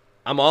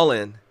I'm all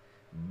in.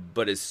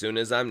 But as soon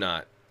as I'm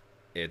not,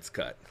 it's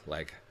cut.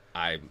 Like...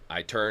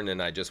 I turn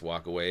and I just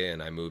walk away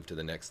and I move to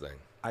the next thing.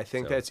 I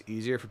think that's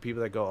easier for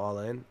people that go all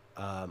in.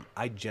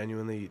 I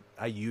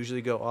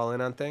usually go all in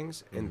on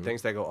things, and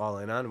things that I go all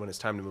in on, when it's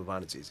time to move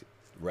on, it's easy.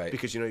 Right.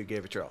 Because you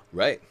gave it your all.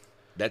 Right.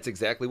 That's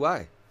exactly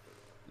why.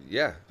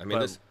 Yeah. I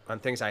mean, on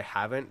things I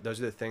haven't,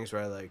 those are the things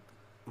where I'm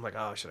like,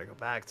 oh, should I go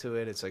back to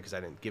it? It's like, because I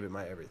didn't give it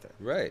my everything.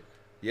 Right.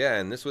 Yeah.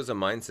 And this was a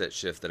mindset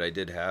shift that I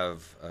did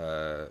have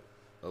a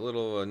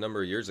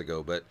number of years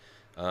ago, but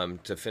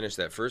to finish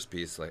that first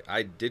piece, like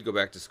I did go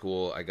back to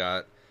school. I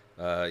got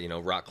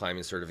rock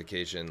climbing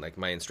certification, like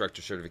my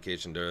instructor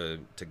certification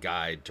to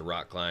guide, to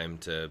rock climb,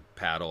 to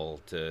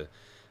paddle, to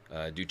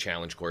do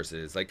challenge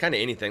courses, like kind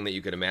of anything that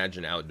you could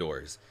imagine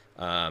outdoors.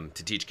 To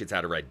teach kids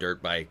how to ride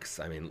dirt bikes.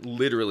 I mean,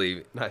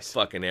 literally Nice.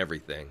 fucking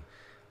everything.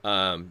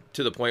 To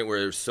the point where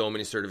there's so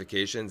many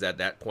certifications at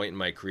that point in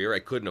my career, I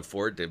couldn't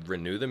afford to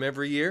renew them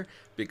every year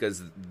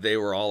because they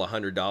were all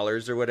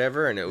 $100 or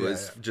whatever, and it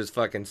was just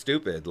fucking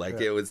stupid. Like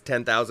it was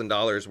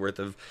 $10,000 worth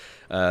of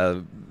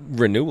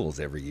renewals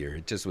every year.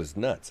 It just was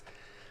nuts.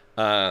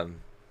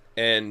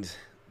 And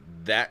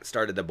that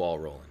started the ball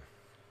rolling.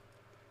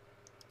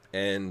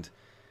 And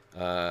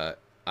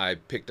I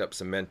picked up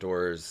some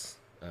mentors.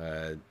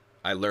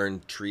 I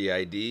learned tree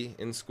ID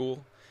in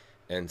school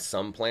and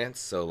some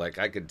plants. So like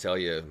I could tell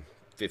you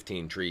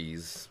 15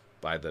 trees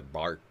by the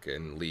bark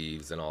and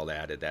leaves and all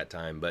that at that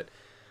time. But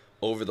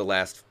over the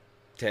last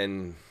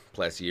 10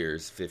 plus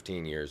years,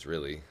 15 years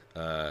really,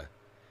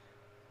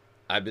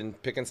 I've been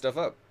picking stuff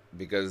up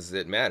because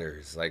it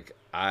matters. Like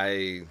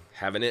I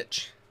have an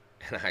itch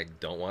and I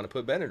don't want to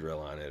put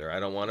Benadryl on it, or I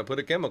don't want to put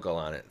a chemical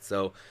on it.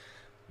 So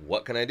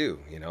what can I do?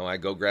 I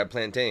go grab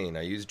plantain.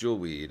 I use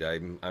jewelweed.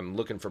 I'm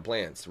looking for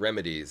plants,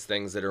 remedies,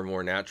 things that are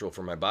more natural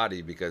for my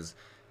body, because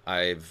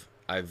I've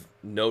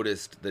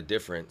noticed the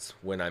difference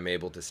when I'm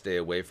able to stay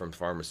away from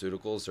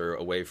pharmaceuticals or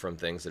away from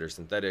things that are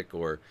synthetic,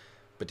 or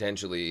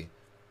potentially,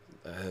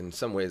 in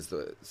some ways,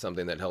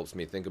 something that helps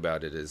me think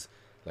about it is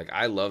like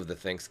I love the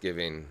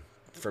Thanksgiving.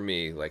 For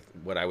me, like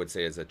what I would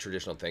say is a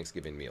traditional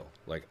Thanksgiving meal.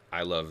 Like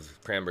I love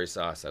cranberry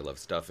sauce. I love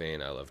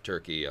stuffing. I love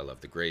turkey. I love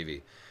the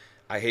gravy.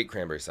 I hate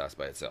cranberry sauce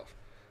by itself.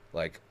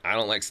 Like, I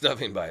don't like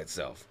stuffing by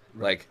itself.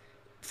 Right. Like,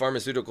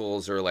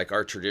 pharmaceuticals are like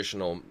our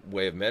traditional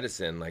way of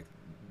medicine. Like,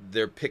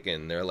 they're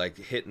like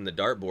hitting the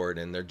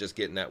dartboard and they're just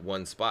getting that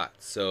one spot.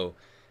 So,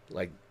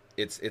 like,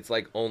 it's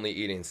like only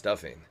eating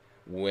stuffing,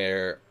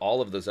 where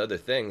all of those other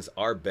things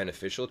are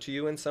beneficial to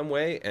you in some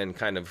way and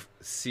kind of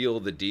seal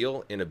the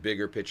deal in a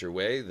bigger picture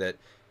way that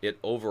it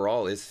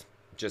overall is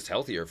just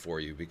healthier for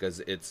you,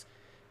 because it's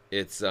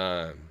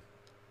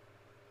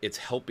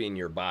helping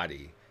your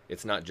body.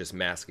 It's not just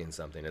masking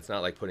something. It's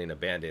not like putting a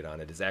Band-Aid on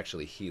it. It's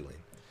actually healing.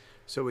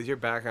 So with your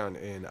background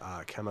in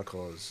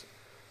chemicals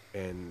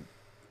and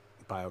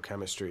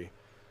biochemistry,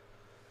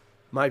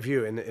 my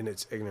view, and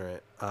it's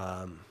ignorant,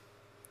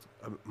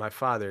 my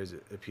father is a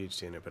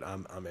PhD in it, but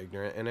I'm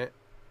ignorant in it.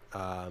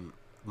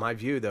 My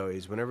view, though,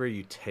 is whenever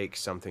you take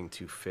something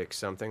to fix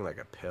something, like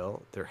a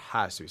pill, there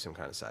has to be some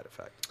kind of side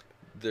effect.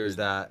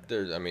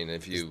 I mean,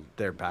 if you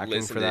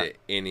listen to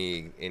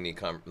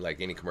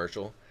any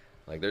commercial,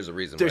 like there's a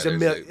reason.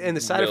 And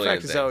the side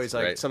effect is always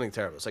like right? something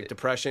terrible. It's like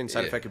depression.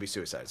 Side effect could be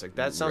suicide. It's like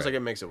that sounds like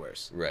it makes it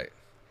worse. Right.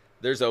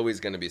 There's always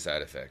going to be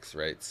side effects,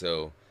 right?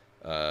 So,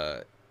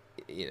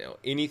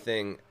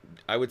 anything.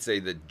 I would say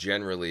that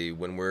generally,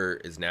 when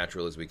we're as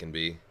natural as we can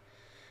be,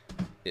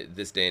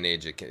 this day and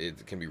age,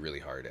 it can be really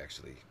hard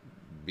actually,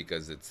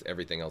 because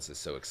everything else is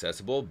so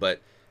accessible.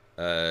 But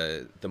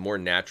the more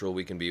natural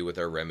we can be with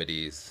our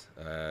remedies,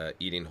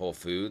 eating whole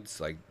foods,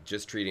 like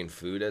just treating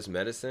food as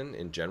medicine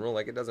in general.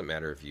 Like it doesn't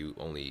matter if you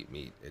only eat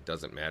meat. It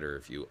doesn't matter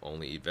if you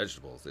only eat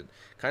vegetables. It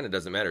kind of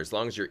doesn't matter as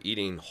long as you're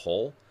eating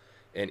whole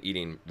and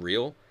eating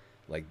real.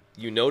 Like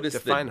you notice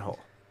define whole.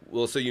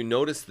 Well, so you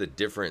notice the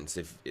difference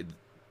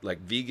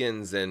like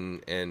vegans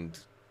and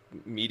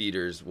meat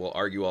eaters will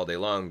argue all day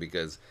long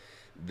because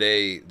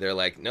they're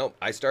like, nope,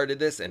 I started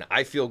this and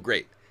I feel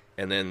great.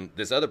 And then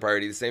this other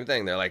party, the same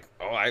thing. They're like,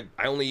 oh, I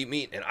only eat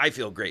meat and I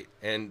feel great.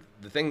 And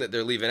the thing that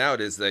they're leaving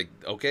out is like,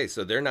 okay,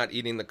 so they're not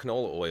eating the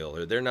canola oil,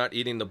 or they're not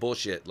eating the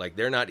bullshit. Like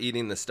they're not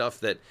eating the stuff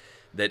that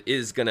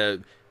is going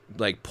to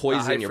like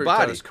poison your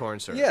body. Corn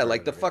syrup, yeah,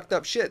 like the fucked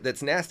up shit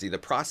that's nasty, the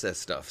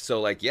processed stuff.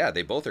 So like, yeah,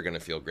 they both are going to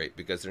feel great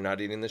because they're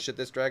not eating the shit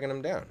that's dragging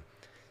them down.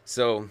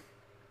 So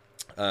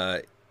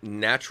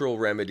natural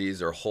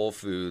remedies or whole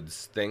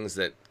foods, things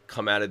that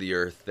come out of the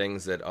earth,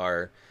 things that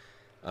are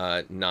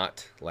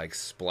not like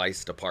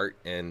spliced apart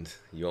and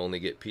you only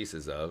get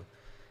pieces of,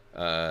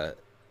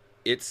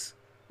 it's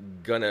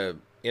gonna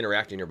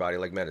interact in your body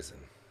like medicine.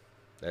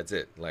 That's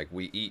it. Like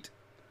we eat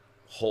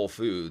whole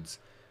foods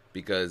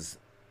because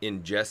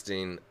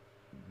ingesting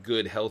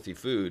good healthy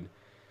food,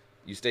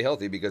 you stay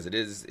healthy because it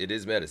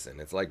is medicine.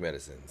 It's like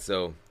medicine.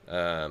 So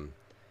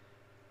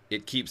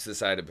it keeps the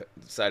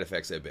side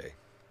effects at bay,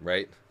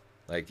 right?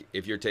 Like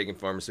if you're taking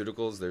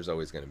pharmaceuticals, there's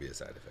always going to be a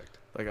side effect.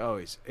 Like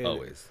always.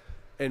 Always.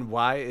 And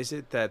why is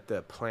it that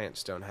the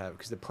plants don't have?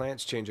 Because the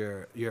plants change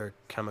your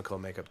chemical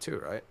makeup too,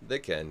 right? They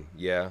can,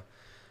 yeah.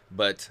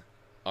 But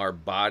our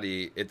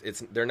body,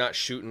 they're not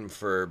shooting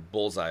for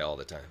bullseye all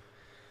the time,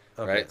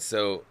 okay. Right?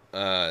 So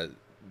the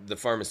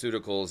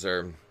pharmaceuticals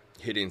are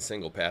hitting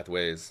single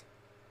pathways,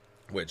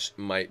 which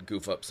might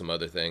goof up some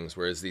other things,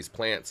 whereas these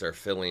plants are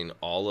filling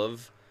all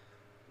of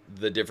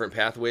the different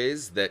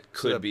pathways that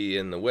could be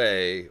in the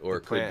way, or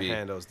could be. The plant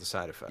handles the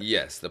side effects.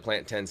 Yes, the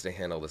plant tends to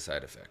handle the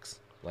side effects.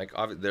 Like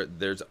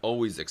there's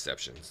always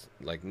exceptions.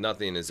 Like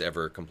nothing is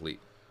ever complete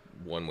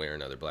one way or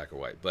another, black or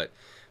white. But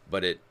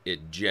it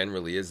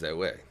generally is that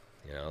way.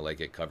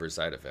 Like it covers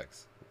side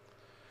effects.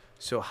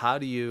 So how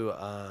do you,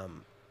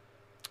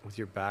 with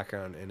your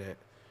background in it,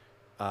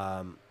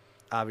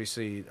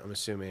 obviously I'm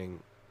assuming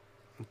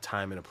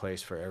time and a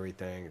place for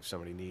everything. If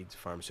somebody needs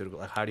pharmaceutical,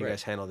 like how do you Right.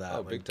 guys handle that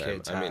Oh, when big time.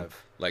 kids I mean, have?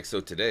 like so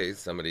today,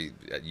 somebody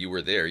you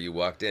were there, you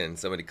walked in,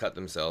 somebody cut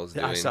themselves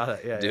Yeah, I saw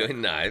that. Yeah, doing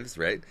knives,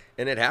 right?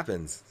 And it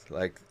happens.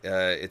 Like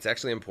it's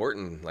actually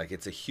important. Like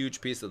it's a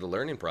huge piece of the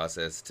learning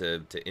process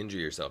to injure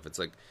yourself. It's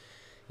like,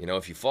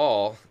 if you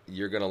fall,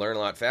 you're going to learn a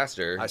lot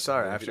faster. I saw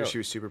her than if you after. don't. She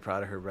was super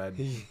proud of her red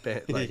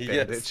Yes.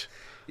 bandage.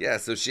 Yeah,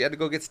 so she had to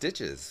go get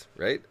stitches,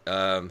 right?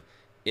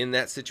 In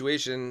that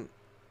situation,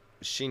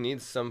 she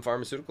needs some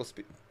pharmaceutical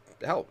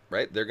help,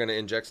 right? They're going to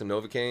inject some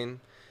Novocaine,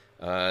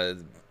 uh,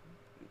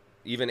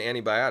 even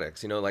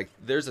antibiotics. Like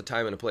there's a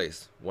time and a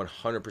place,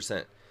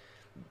 100%.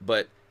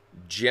 But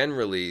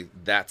generally,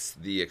 that's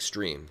the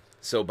extreme.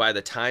 So by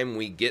the time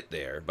we get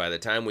there, by the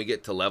time we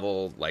get to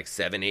level like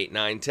 7, 8,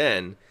 9,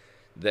 10,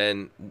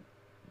 then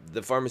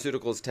the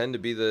pharmaceuticals tend to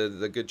be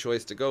the good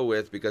choice to go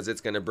with because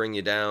it's going to bring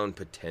you down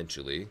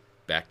potentially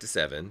back to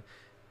 7,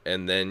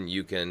 and then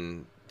you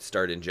can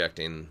start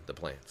injecting the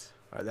plants.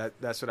 All right,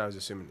 that's what I was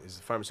assuming. Is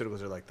the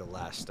pharmaceuticals are like the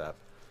last step.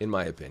 In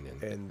my opinion,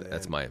 And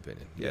that's my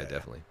opinion. Yeah,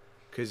 definitely.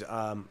 Because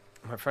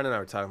my friend and I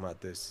were talking about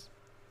this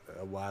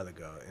a while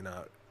ago, and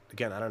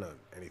again, I don't know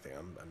anything.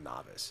 I'm a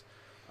novice.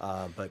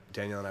 But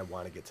Danielle and I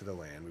want to get to the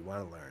land. We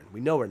want to learn.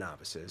 We know we're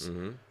novices,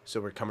 so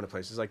we're coming to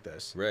places like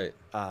this. Right.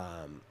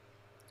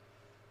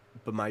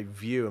 But my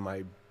view and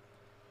my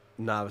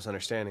novice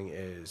understanding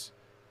is,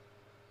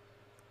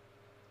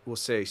 we'll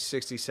say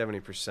 60,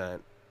 70%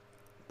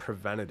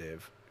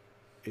 preventative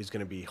is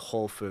going to be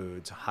whole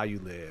foods, how you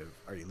live,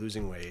 are you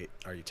losing weight,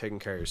 are you taking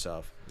care of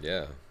yourself?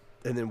 Yeah.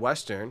 And then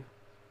Western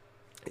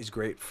is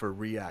great for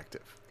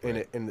reactive.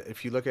 Right. And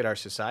if you look at our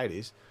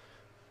societies,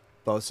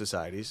 both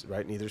societies,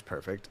 right? Neither's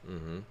perfect.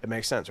 Mm-hmm. It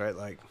makes sense, right?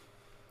 Like,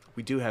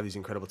 we do have these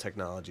incredible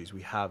technologies.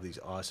 We have these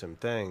awesome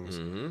things.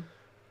 Mm-hmm.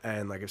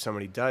 And, like, if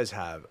somebody does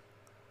have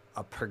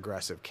a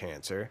progressive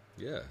cancer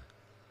Yeah.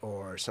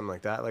 or something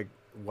like that, like,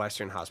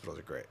 Western hospitals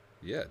are great.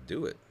 Yeah,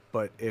 do it.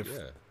 But if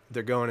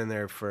they're going in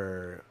there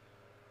for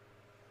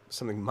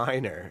something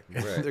minor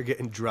and Right. they're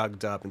getting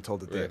drugged up and told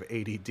that they Right. have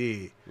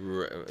ADD,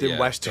 Right. then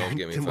Western, don't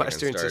get me then fucking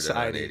Western started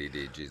society on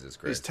ADD. Jesus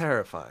Christ. is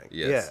terrifying.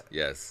 Yes.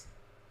 Yeah. Yes.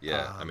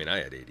 Yeah. I mean,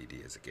 I had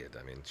ADD as a kid.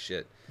 I mean,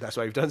 shit. That's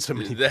why you've done so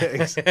many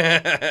things.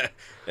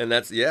 And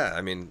that's,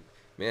 I mean,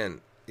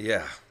 man,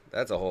 yeah,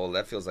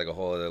 that feels like a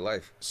whole other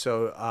life.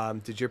 So,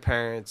 did your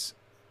parents,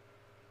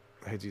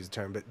 I hate to use the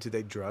term, but did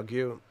they drug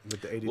you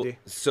with the ADD? Well,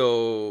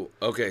 so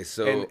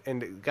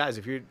And guys,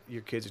 if your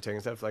kids are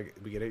taking stuff, like,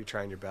 we get it, you're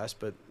trying your best,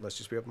 but let's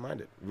just be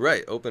open-minded.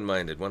 right,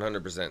 open-minded,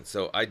 100%.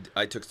 So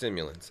I took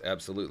stimulants,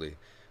 absolutely,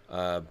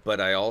 but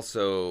I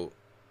also,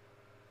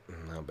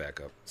 I'll back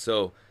up.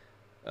 So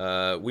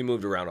we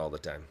moved around all the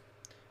time.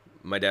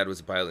 My dad was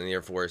a pilot in the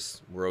Air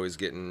Force. We're always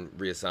getting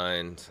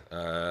reassigned,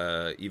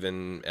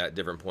 even at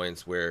different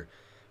points where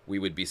we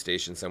would be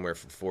stationed somewhere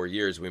for 4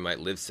 years. We might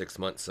live 6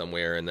 months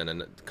somewhere and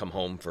then come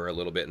home for a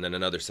little bit and then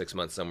another 6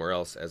 months somewhere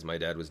else as my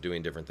dad was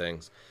doing different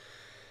things.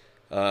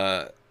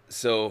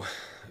 So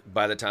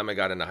by the time I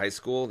got into high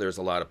school, there's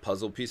a lot of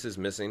puzzle pieces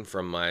missing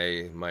from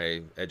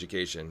my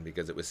education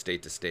because it was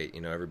state to state.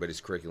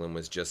 Everybody's curriculum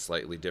was just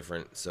slightly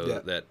different, so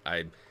that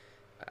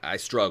I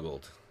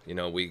struggled.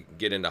 We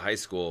get into high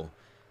school.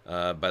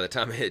 By the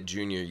time I hit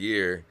junior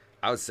year,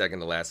 I was second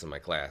to last in my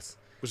class.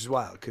 Which is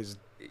wild, because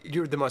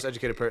you're the most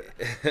educated one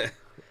of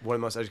the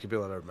most educated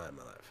people I've ever met in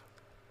my life.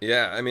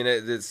 Yeah, I mean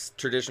it's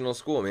traditional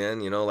school,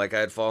 man. Like I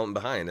had fallen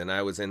behind, and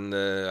I was in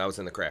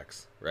the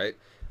cracks, right?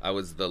 I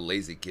was the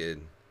lazy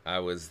kid. I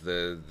was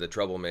the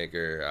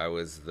troublemaker. I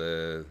was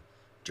the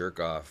jerk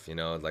off.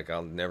 Like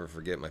I'll never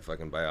forget my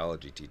fucking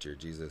biology teacher.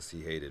 Jesus,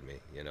 he hated me.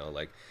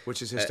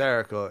 Which is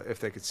hysterical if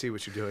they could see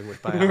what you're doing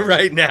with biology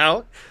right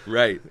now.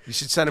 Right. You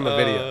should send him a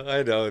video.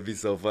 I know, it'd be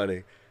so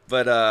funny.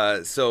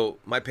 But so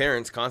my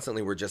parents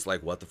constantly were just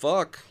like, what the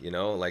fuck?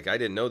 Like I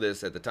didn't know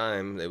this at the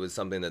time. It was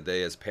something that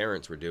they as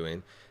parents were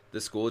doing.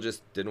 The school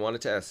just didn't want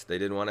to test. They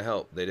didn't want to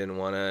help. They didn't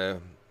want to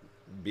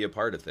be a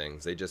part of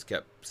things. They just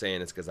kept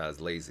saying it's because I was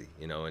lazy,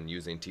 and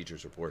using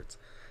teachers' reports.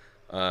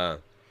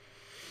 And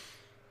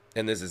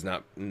this is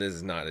not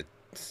a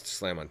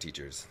slam on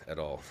teachers at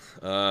all.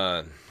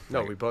 No,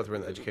 we both were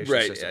in the education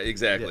system. Right,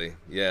 exactly.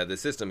 Yeah, the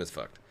system is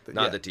fucked.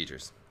 Not the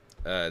teachers.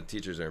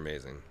 Teachers are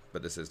amazing,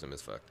 but the system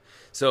is fucked.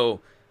 So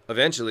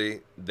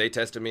eventually, they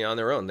tested me on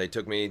their own. They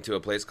took me to a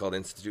place called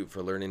Institute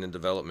for Learning and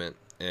Development,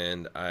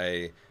 and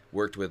I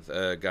worked with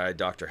a guy,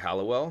 Dr.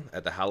 Hallowell,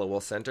 at the Hallowell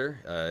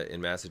Center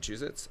in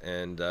Massachusetts,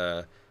 and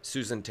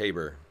Susan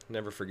Tabor.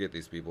 Never forget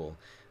these people.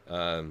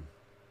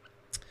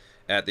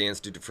 At the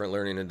Institute for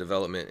Learning and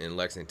Development in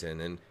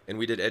Lexington. And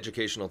we did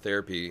educational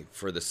therapy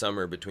for the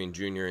summer between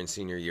junior and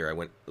senior year. I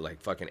went like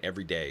fucking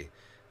every day,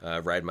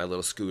 ride my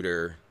little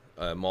scooter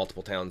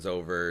multiple towns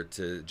over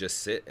to just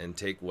sit and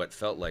take what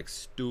felt like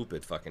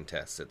stupid fucking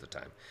tests at the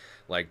time,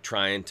 like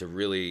trying to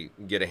really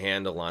get a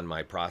handle on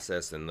my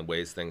process and the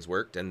ways things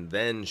worked. And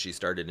then she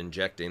started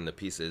injecting the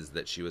pieces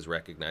that she was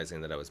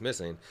recognizing that I was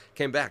missing.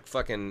 Came back,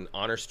 fucking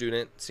honor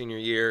student, senior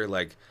year,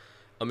 like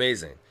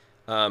amazing.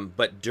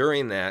 But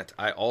during that,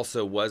 I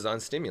also was on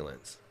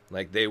stimulants.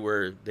 Like they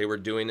were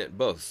doing it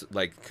both,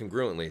 like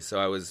congruently. So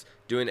I was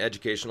doing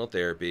educational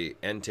therapy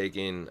and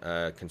taking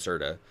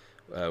Concerta,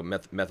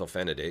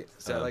 methylphenidate.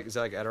 Is that like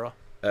Adderall?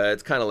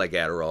 It's kind of like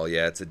Adderall.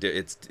 Yeah,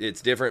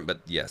 it's different,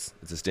 but yes,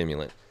 it's a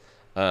stimulant.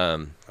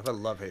 I've had a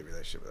love-hate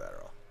relationship with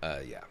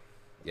Adderall.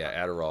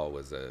 Yeah. Adderall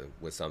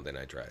was something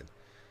I tried,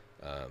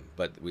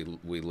 but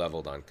we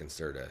leveled on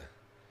Concerta.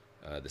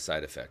 The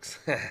side effects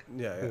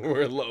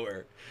were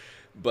lower,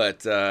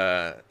 but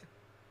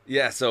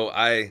yeah. So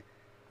I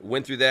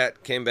went through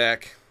that, came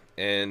back,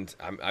 and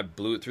I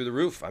blew it through the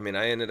roof. I mean,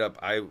 I ended up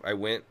I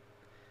went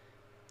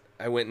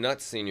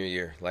nuts senior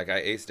year. Like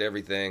I aced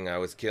everything. I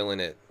was killing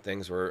it.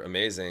 Things were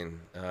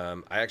amazing.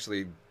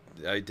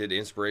 I did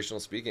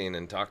inspirational speaking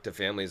and talked to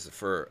families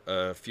for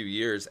a few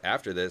years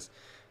after this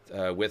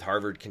with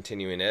Harvard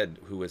Continuing Ed,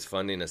 who was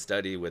funding a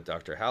study with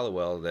Dr.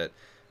 Hallowell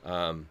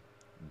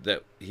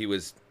that he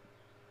was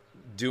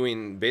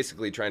doing,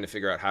 basically trying to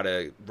figure out how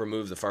to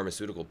remove the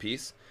pharmaceutical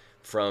piece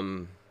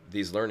from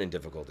these learning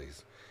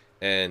difficulties,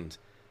 and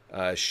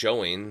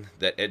showing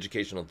that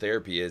educational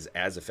therapy is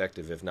as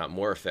effective, if not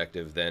more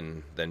effective,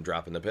 than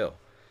dropping the pill.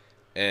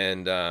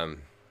 And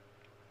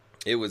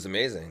it was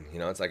amazing. You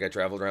know, it's like I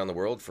traveled around the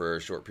world for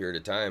a short period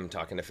of time,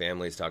 talking to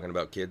families, talking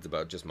about kids,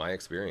 about just my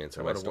experience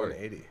and my story.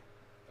 180.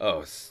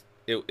 Oh,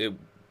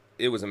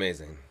 it was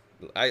amazing.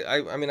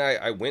 I mean,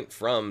 I went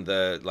from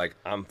the, like,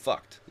 I'm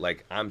fucked,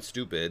 like, I'm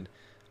stupid.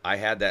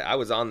 I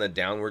was on the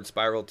downward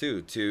spiral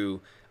too,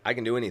 to I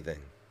can do anything,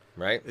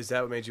 right? Is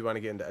that what made you want to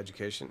get into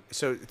education?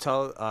 So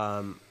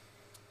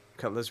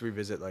let's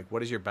revisit, like,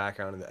 what is your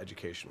background in the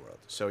education world?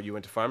 So you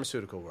went to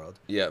pharmaceutical world.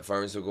 Yeah,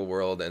 pharmaceutical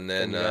world, and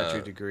then you got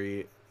your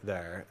degree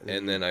there.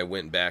 And then I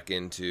went back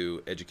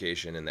into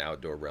education in the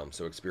outdoor realm,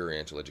 so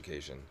experiential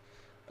education,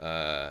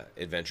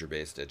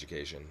 adventure-based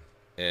education.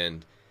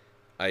 And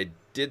I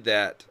did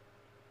that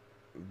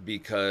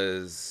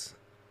because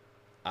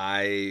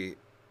I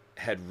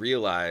had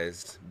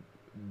realized,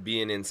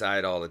 being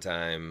inside all the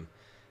time,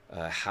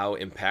 how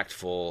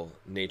impactful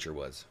nature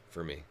was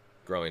for me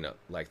growing up,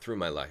 like through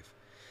my life.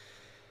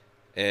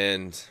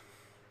 And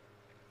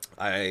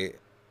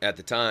at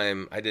the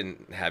time, I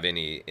didn't have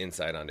any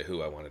insight onto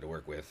who I wanted to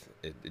work with.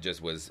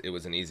 It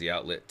was an easy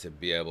outlet to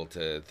be able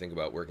to think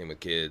about working with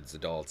kids,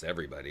 adults,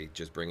 everybody,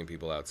 just bringing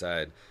people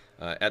outside.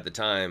 At the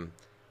time,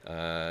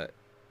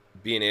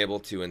 being able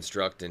to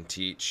instruct and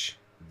teach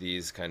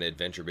these kind of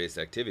adventure-based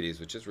activities,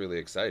 which is really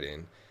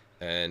exciting,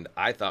 and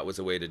I thought was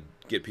a way to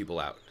get people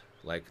out,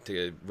 like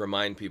to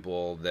remind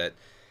people that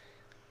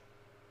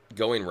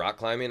going rock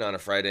climbing on a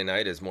Friday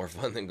night is more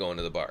fun than going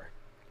to the bar.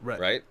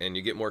 Right? And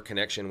you get more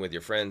connection with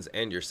your friends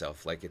and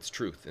yourself, like it's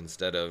truth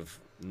instead of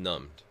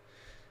numbed.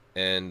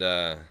 And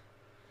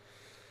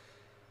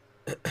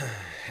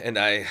and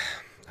I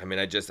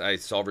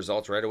saw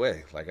results right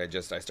away. Like I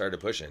started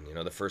pushing. You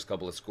know, the first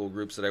couple of school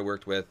groups that I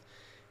worked with,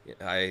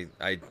 I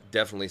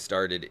definitely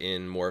started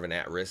in more of an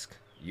at-risk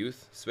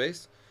youth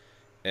space.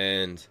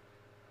 And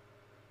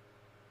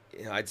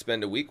you know, I'd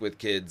spend a week with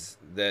kids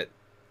that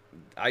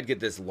I'd get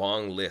this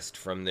long list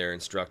from their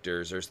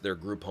instructors or their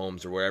group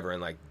homes or wherever,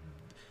 and like,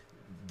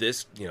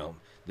 this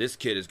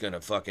kid is going to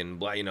fucking,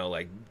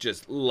 like,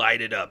 just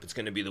light it up. It's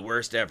going to be the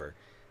worst ever.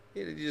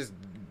 You just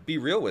be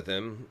real with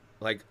him.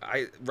 Like,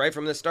 right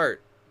from the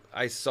start,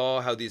 I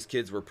saw how these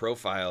kids were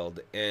profiled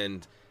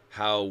and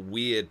how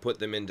we had put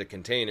them into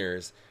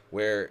containers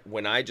where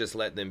when I just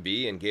let them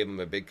be and gave them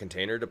a big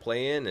container to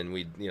play in, and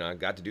we,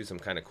 got to do some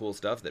kind of cool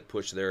stuff that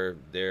pushed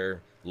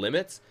their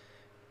limits,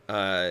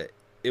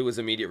 it was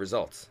immediate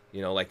results,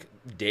 like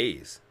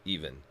days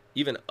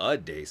even a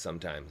day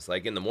sometimes.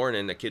 Like in the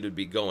morning, a kid would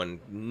be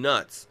going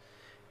nuts,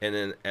 and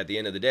then at the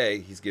end of the day,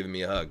 he's giving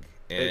me a hug.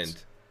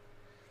 And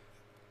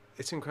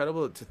it's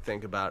incredible to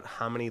think about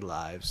how many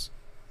lives,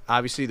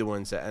 obviously the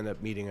ones that end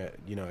up meeting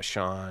a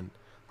Sean.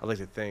 I'd like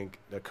to think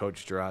that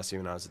Coach Gerasi,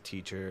 when I was a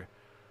teacher,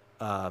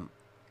 I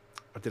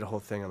did a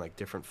whole thing on like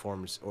different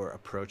forms or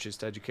approaches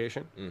to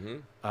education. Mm-hmm.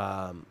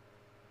 And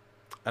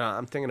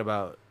I'm thinking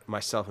about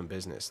myself in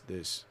business.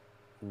 This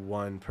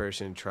one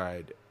person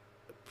tried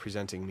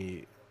presenting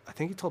me, I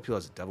think he told people I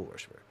was a devil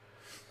worshiper,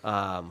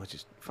 which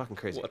is fucking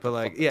crazy. But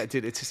like, yeah,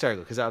 dude, it's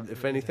hysterical because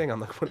if anything, I'm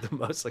like one of the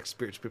most like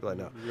spiritual people I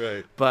know.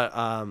 Right.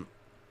 But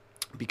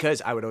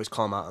because I would always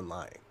call him out on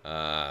lying,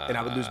 and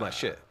I would lose my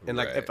shit. And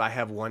like, if I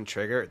have one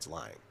trigger, it's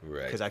lying.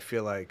 Right. Because I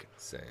feel like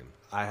same.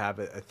 I have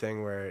a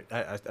thing where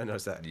I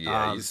noticed that.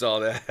 Yeah, you saw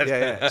that.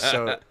 Yeah.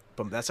 So,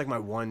 but that's like my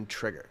one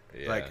trigger.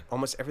 Yeah. Like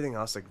almost everything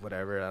else, like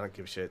whatever. I don't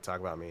give a shit. Talk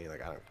about me.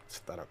 Like I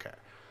don't care.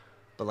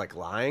 But like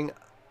lying,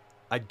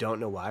 I don't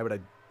know why, but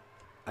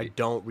I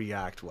don't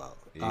react well.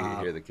 You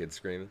hear the kids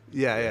screaming?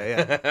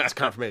 Yeah. It's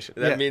confirmation.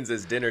 That means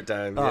it's dinner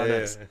time. Oh, yeah,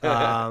 nice.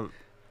 Yeah.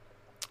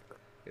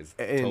 It's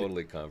And,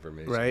 totally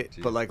confirmation. right?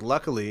 Jeez. But like,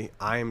 luckily,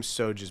 I am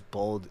so just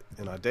bold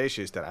and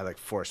audacious that I like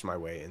forced my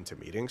way into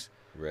meetings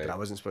Right. that I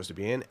wasn't supposed to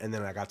be in, and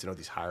then I got to know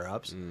these higher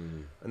ups,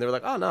 Mm, and they were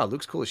like, "Oh no,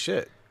 Luke's cool as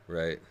shit."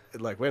 right.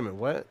 Like, wait a minute,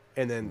 what?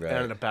 And then it Right.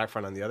 ended up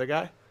backfiring on the other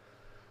guy.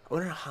 I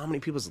wonder how many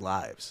people's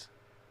lives.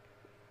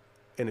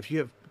 And if you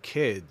have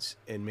kids,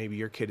 and maybe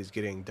your kid is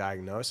getting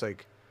diagnosed,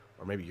 like,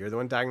 or maybe you're the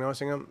one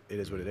diagnosing them, it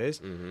is what it is.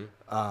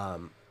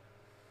 Mm-hmm.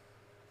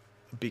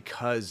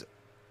 Because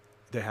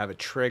they have a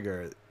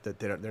trigger that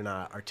they're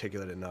not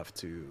articulate enough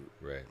to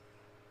Right.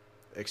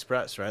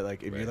 express, right?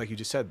 Like if you Right. like you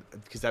just said,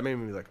 because that made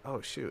me be like, oh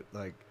shoot,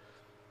 like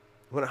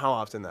I wonder how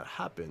often that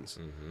happens.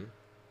 Mm-hmm.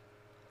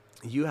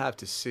 You have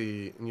to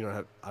see, and you don't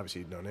have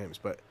obviously no names,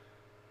 but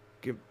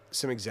give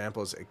some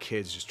examples of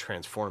kids just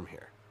transform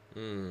here.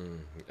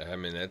 I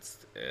mean,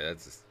 that's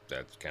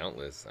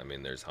countless. I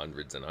mean, there's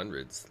hundreds and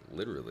hundreds,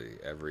 literally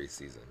every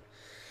season.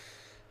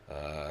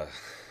 I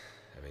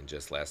mean,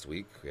 just last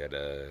week we had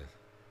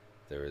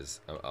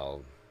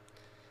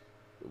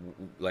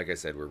like I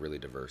said, we're really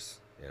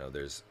diverse. You know,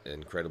 there's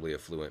incredibly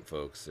affluent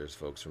folks. There's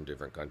folks from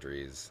different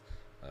countries,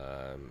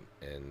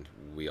 and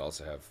we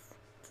also have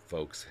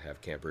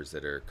campers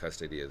that are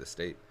custody of the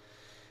state.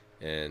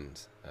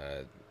 And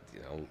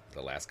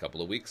the last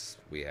couple of weeks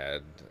we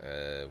had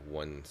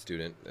one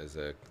student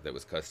that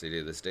was custody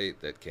of the state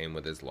that came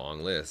with his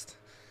long list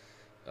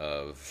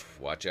of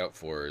watch out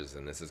fors,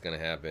 and this is going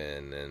to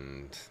happen,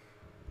 and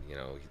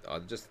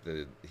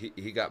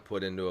he got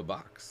put into a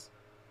box,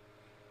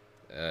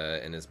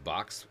 and his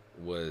box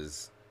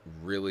was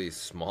really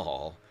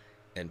small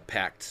and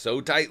packed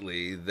so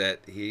tightly that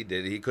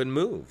he couldn't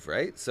move,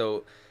 right?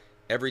 So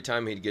every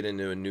time he'd get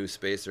into a new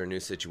space or a new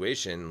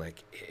situation,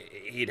 like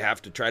he'd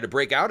have to try to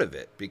break out of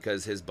it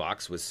because his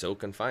box was so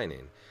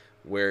confining.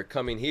 Where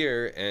coming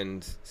here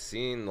and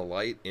seeing the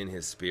light in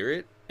his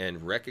spirit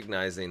and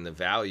recognizing the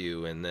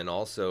value, and then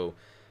also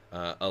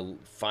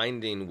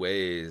finding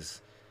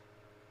ways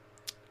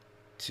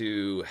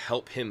to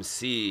help him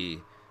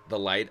see the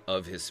light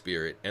of his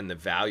spirit and the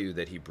value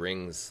that he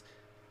brings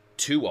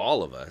to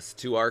all of us,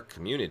 to our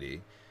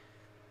community.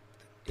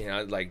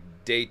 Like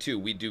day 2,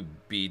 we do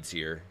beads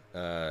here,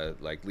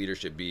 like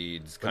leadership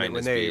beads,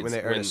 kindness beads. When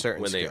they earn a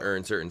certain skill. They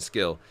earn certain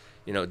skill.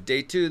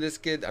 Day 2, this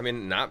kid, I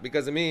mean, not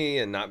because of me,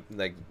 and not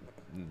like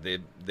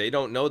they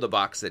don't know the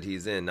box that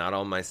he's in. Not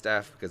all my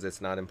staff, because it's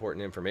not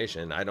important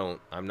information. I'm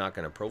not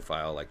going to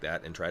profile like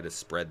that and try to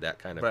spread that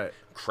kind of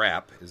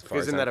crap.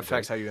 Because then that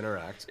affects how you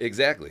interact.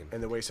 Exactly.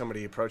 And the way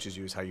somebody approaches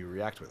you is how you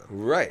react with them.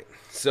 Right.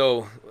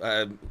 So,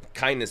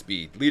 kindness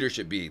bead,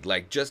 leadership bead.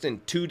 Like, just in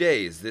 2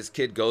 days, this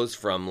kid goes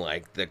from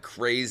like the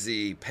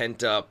crazy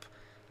pent up,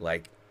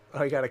 like,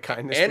 oh, you got a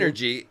kindness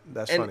energy. Bead?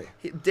 That's funny.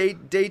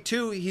 Day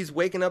 2, he's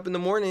waking up in the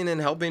morning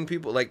and helping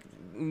people, like,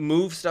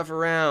 move stuff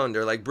around,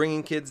 or like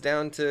bringing kids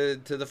down to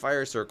the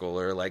fire circle,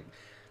 or like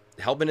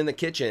helping in the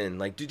kitchen.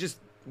 Like,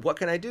 what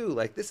can I do?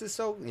 Like, this is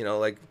so,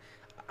 like,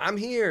 I'm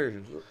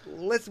here.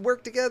 Let's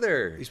work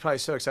together. He's probably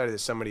so excited that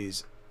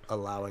somebody's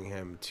allowing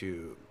him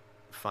to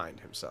find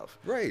himself.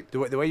 Right. The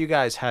way you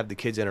guys have the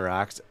kids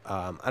interact,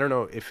 I don't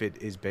know if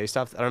it is based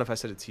off, I don't know if I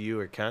said it to you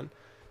or Ken.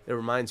 It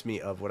reminds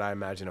me of what I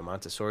imagine a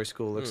Montessori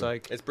school looks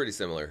like. It's pretty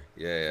similar.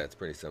 Yeah, it's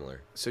pretty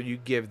similar. So you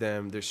give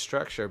them their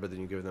structure, but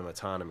then you give them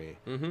autonomy.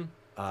 Mm-hmm.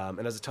 And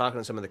I was talking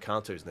to some of the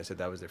counselors, and they said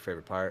that was their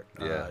favorite part.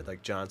 Yeah.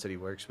 Like John said, he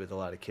works with a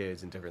lot of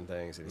kids and different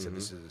things, and he said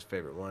this is his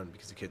favorite one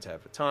because the kids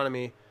have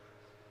autonomy,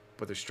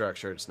 but they're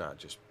structured. It's not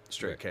just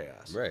straight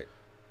chaos. Right.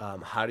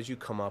 How did you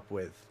come up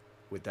with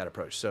that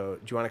approach? So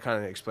do you want to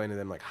kind of explain to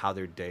them like how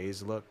their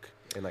days look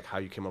and like how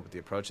you came up with the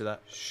approach of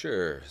that?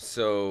 Sure.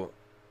 So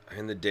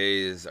in the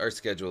days, our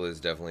schedule has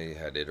definitely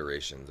had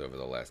iterations over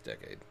the last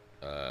decade.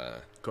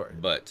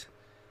 Correct. But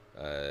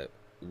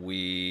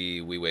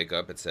we wake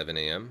up at 7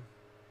 a.m.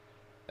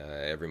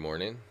 Every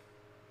morning.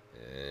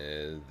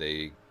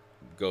 They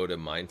go to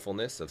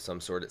mindfulness of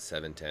some sort at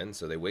 7:10.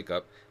 So they wake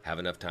up, have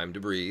enough time to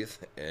breathe,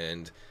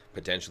 and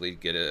potentially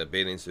get a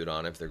bathing suit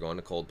on if they're going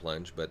to cold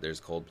plunge. But there's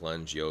cold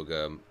plunge,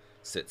 yoga,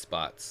 sit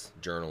spots,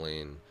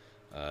 journaling,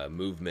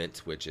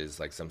 movement, which is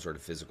like some sort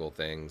of physical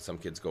thing. Some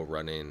kids go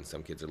running,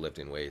 some kids are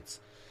lifting weights.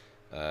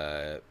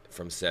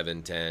 From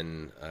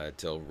 7:10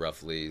 till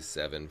roughly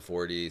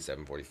 7:40,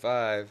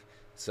 7:45.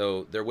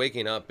 So they're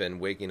waking up in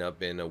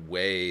a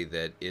way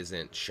that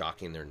isn't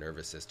shocking their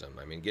nervous system.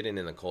 I mean, getting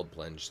in the cold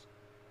plunge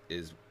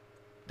is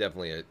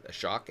definitely a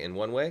shock in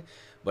one way,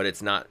 but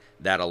it's not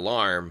that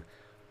alarm.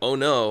 Oh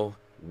no,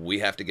 we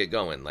have to get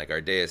going. Like,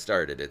 our day has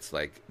started. It's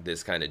like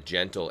this kind of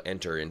gentle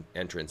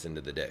entrance into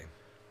the day.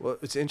 Well,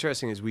 what's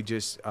interesting is we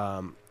just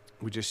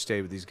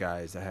stayed with these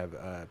guys that have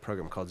a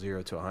program called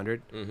 0 to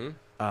 100. Mm-hmm.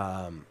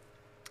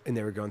 And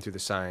they were going through the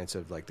science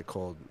of like the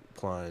cold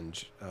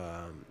plunge.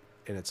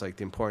 And it's like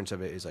the importance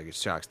of it is like it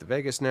shocks the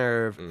vagus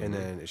nerve, and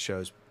then it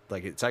shows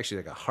like it's actually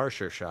like a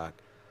harsher shock,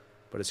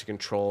 but it's a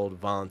controlled,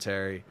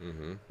 voluntary,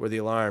 where the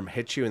alarm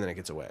hits you and then it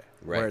gets away.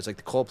 Right. Whereas like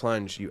the cold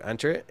plunge, you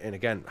enter it, and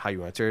again, how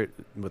you enter it,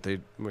 what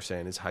they were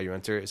saying is how you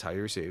enter it is how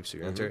you receive. So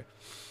you enter it,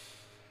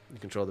 you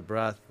control the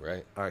breath.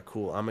 Right. All right,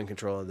 cool. I'm in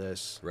control of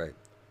this. Right.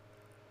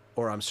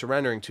 or I'm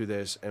surrendering to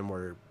this, and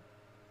we're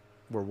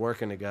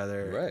working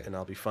together, Right. and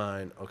I'll be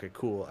fine. Okay,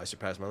 cool. I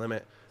surpassed my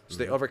limit. So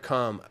Mm-hmm. they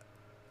overcome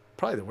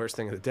probably the worst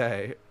thing of the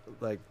day,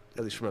 like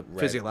at least from a Right.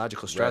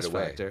 physiological stress Right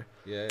away. factor.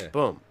 Yeah.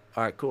 Boom.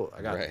 All right, cool.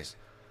 I got Right. this.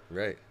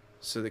 Right.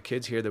 So the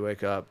kids here, they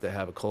wake up, they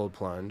have a cold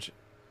plunge,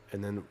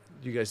 and then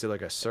you guys did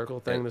like a circle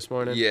thing this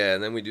morning. Yeah,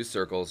 and then we do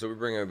circles. So we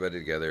bring everybody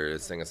together to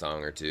sing a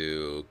song or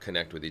two,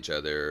 connect with each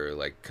other,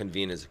 like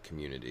convene as a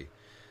community.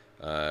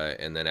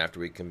 And then after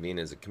we convene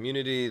as a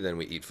community, then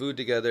we eat food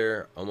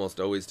together, almost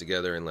always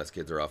together unless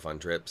kids are off on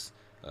trips.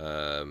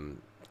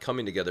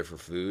 Coming together for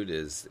food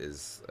is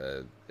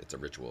it's a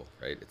ritual,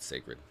 right? It's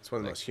sacred. It's one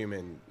of the Like, most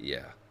human,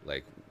 yeah,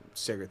 like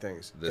sacred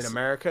things. This- In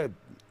America,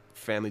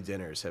 family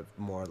dinners have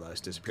more or less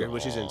disappeared,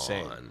 which is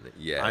insane. gone.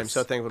 Yes. I'm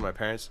so thankful to my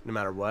parents. No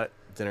matter what,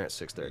 dinner at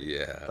 6:30.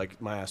 Yeah.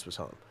 Like my ass was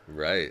home,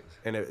 Right.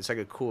 and it's like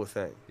a cool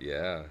thing.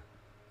 Yeah.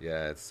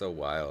 Yeah, it's so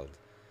wild.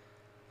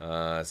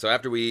 So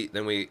after we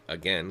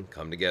again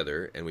come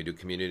together and we do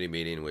community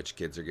meeting, which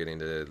kids are getting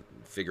to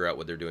figure out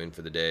what they're doing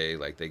for the day.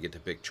 Like they get to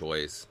pick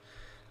choice,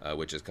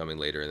 which is coming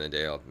later in the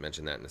day. I'll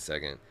mention that in a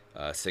second.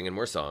 Singing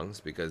more songs,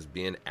 because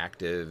being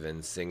active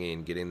and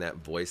singing, getting that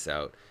voice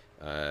out,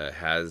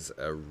 has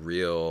a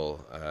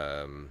real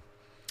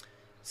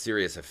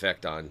serious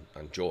effect on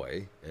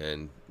joy,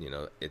 and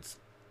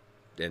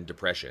and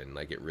depression.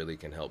 Like it really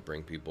can help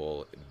bring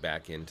people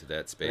back into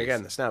that space. And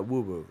again, that's not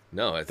woo woo.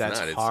 No, it's That's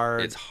not.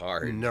 hard. It's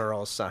hard.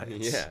 Neural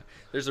science. Yeah,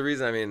 there's a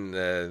reason. I mean,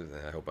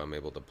 I hope I'm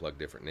able to plug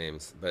different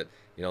names, but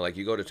like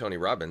you go to Tony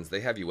Robbins, they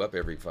have you up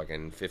every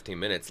fucking 15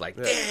 minutes, like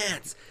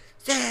dance,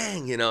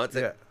 sing. It's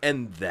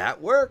and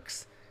that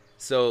works.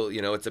 So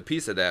it's a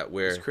piece of that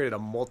where He's created a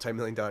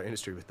multi-million-dollar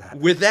industry with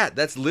that.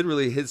 that's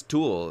literally his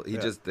tool.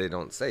 They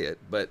don't say it,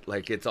 but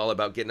like it's all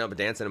about getting up and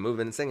dancing and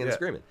moving and singing and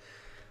screaming.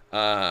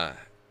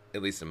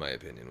 At least in my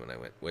opinion, when I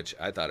went, which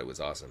I thought it was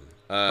awesome.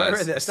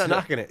 Right, that's not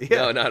knocking it.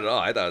 Yeah. No, not at all.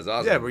 I thought it was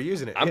awesome. Yeah, we're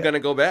using it. I'm gonna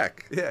go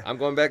back. Yeah. I'm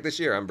going back this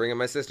year. I'm bringing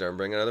my sister. I'm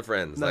bringing other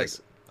friends.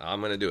 Nice. Like I'm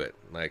gonna do it.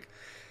 Like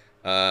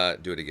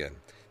do it again.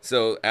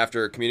 So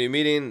after community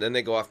meeting, then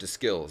they go off to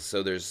skills.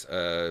 So there's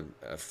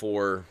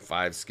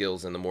 4-5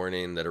 skills in the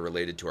morning that are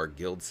related to our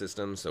guild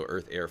system. So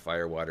earth, air,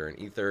 fire, water, and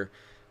ether.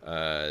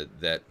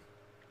 That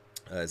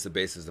is the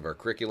basis of our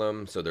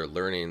curriculum. So they're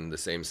learning the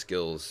same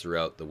skills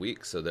throughout the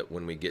week, so that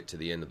when we get to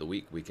the end of the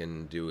week, we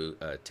can do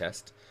a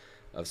test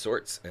of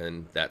sorts,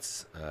 and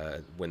that's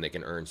when they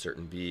can earn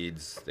certain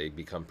beads. They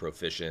become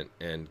proficient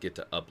and get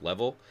to up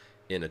level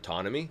in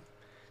autonomy.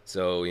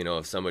 So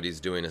if somebody's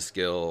doing a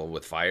skill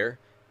with fire,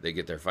 they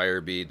get their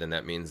fire bead, then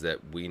that means that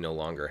we no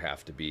longer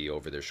have to be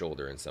over their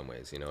shoulder in some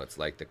ways. It's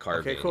like the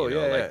carving. Okay, cool.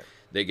 Yeah.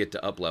 They get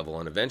to up level,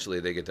 and eventually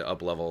they get to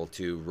up level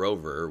to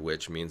rover,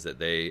 which means that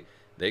they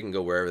can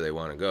go wherever they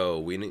want to go.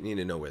 We need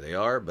to know where they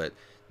are, but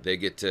they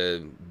get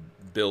to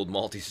build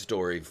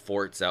multi-story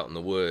forts out in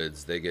the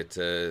woods. They get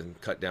to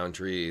cut down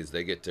trees.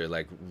 They get to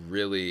like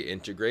really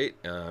integrate,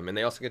 and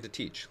they also get to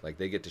teach. Like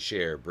they get to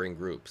share, bring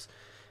groups,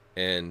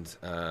 and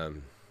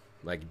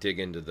like dig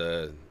into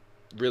the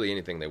really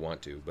anything they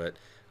want to. But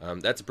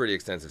that's a pretty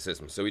extensive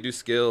system. So we do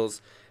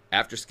skills.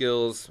 After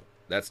skills,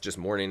 that's just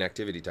morning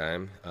activity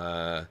time.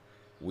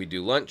 We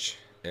do lunch.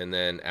 And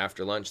then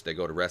after lunch, they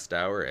go to rest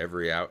hour.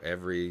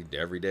 Every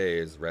day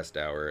is rest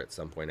hour at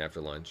some point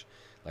after lunch,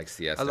 like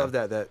siesta. I love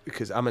that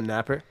because I'm a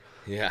napper.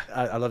 Yeah,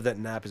 I love that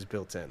nap is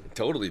built in.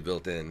 totally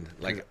built in.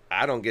 Like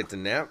I don't get to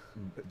nap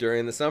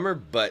during the summer,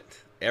 but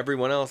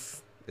everyone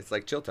else, it's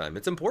like chill time.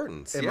 It's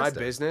important. In Siesta. my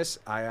business,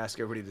 I ask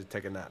everybody to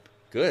take a nap.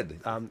 Good.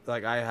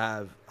 Like I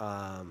have,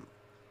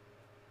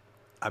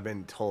 I've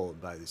been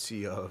told by the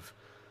CEO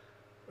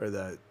or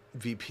the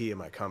VP of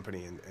my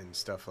company and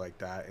stuff like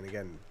that. And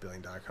again, $1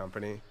 billion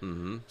company.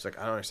 Mm-hmm. It's like,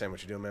 I don't understand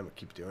what you're doing, man, but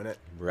keep doing it.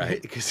 Right.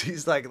 Because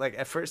he's like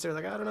at first they're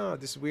like, I don't know,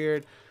 this is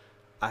weird.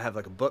 I have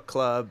like a book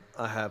club.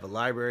 I have a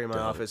library in my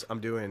office. I'm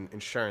doing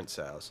insurance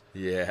sales.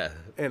 Yeah.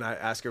 And I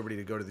ask everybody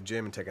to go to the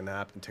gym and take a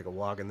nap and take a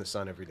walk in the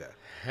sun every day.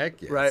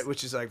 Heck yes. Right.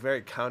 Which is like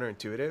very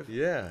counterintuitive.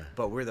 Yeah.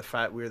 But we're the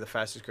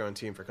fastest growing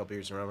team for a couple of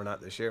years in a row. We're not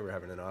this year. We're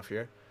having an off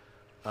year.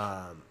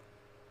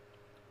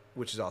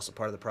 Which is also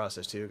part of the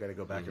process too. Got to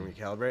go back and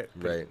recalibrate.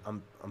 But Right.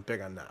 I'm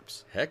big on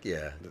naps. Heck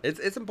yeah.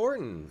 It's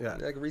important. Yeah.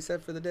 Like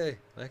reset for the day,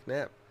 like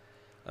nap.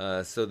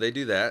 So they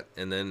do that,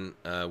 and then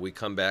we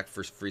come back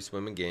for free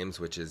swimming games,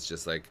 which is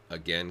just like,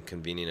 again,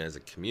 convening as a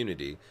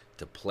community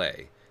to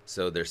play.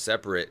 So they're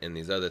separate in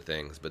these other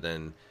things, but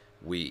then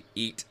we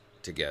eat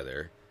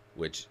together,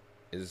 which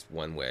is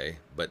one way,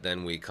 but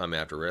then we come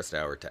after rest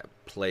hour to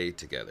play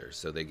together.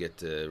 So they get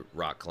to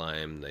rock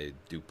climb, they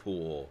do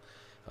pool,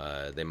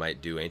 they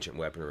might do ancient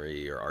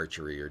weaponry or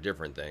archery or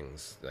different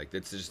things. Like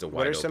it's just a wide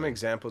What are some open.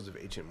 examples of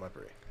ancient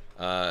weaponry?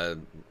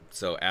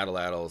 So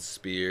atlatls,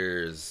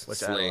 spears, What's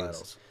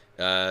slings.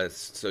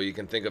 So you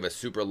can think of a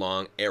super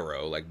long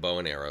arrow, like bow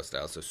and arrow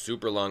style. So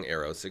super long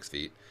arrow, 6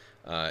 feet,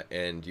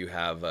 and you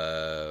have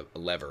a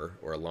lever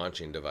or a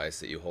launching device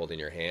that you hold in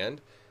your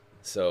hand.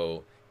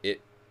 So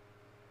it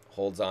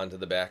holds on to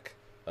the back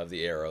of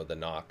the arrow, the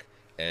nock,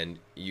 and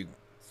you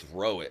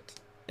throw it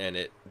and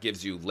it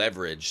gives you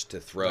leverage to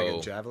throw.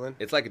 Like a javelin?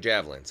 It's like a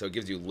javelin, so it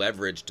gives you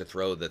leverage to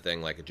throw the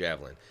thing like a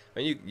javelin. I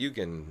mean, you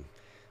can.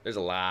 There's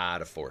a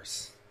lot of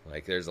force.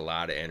 Like there's a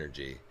lot of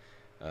energy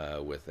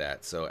with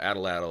that. So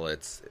atlatl,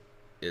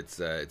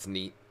 it's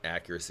neat.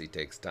 Accuracy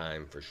takes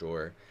time for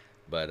sure,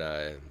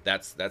 but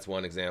that's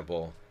one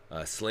example.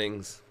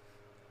 Slings.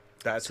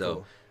 That's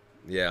cool.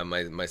 Yeah,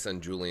 my son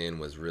Julian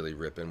was really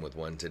ripping with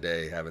one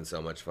today, having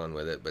so much fun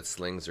with it. But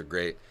slings are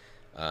great.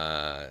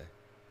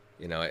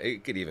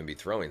 It could even be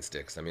throwing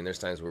sticks. I mean, there's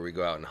times where we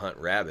go out and hunt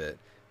rabbit,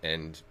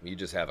 and you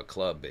just have a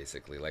club,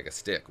 basically, like a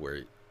stick,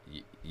 where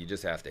you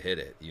just have to hit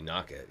it. You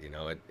knock it.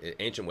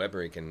 Ancient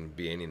weaponry can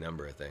be any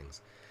number of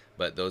things.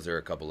 But those are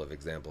a couple of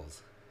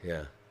examples.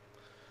 Yeah.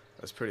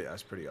 That's pretty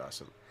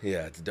awesome.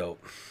 Yeah, it's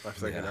dope. I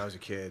feel like when I was a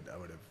kid, I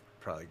would have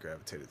probably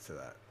gravitated to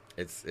that.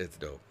 It's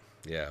dope.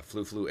 Yeah,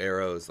 flu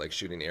arrows, like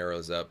shooting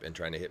arrows up and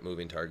trying to hit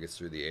moving targets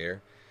through the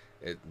air.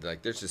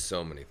 There's just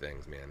so many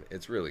things, man.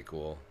 It's really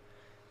cool.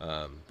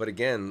 But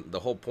again, the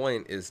whole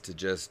point is to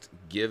just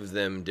give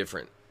them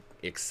different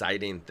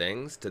exciting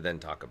things to then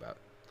talk about,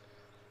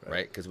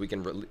 right? Because we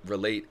can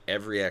relate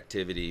every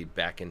activity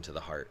back into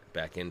the heart,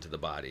 back into the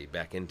body,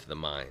 back into the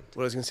mind.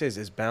 What I was going to say is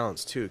it's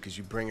balance, too, because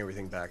you bring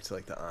everything back to,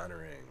 like, the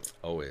honoring.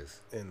 Always.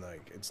 And,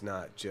 like, it's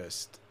not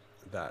just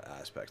that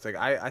aspect. Like,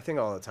 I think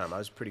all the time I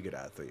was a pretty good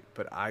athlete,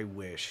 but I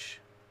wish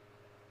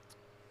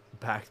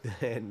back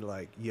then,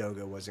 like,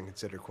 yoga wasn't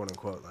considered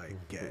quote-unquote, like,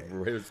 gay. It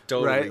was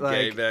totally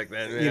gay back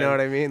then, man. You know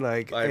what I mean?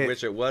 Like, I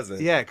wish it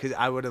wasn't. Yeah, because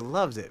I would have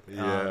loved it.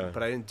 Yeah.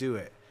 But I didn't do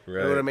it.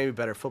 Right. It would have made me a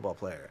better football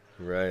player.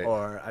 Right.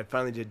 Or I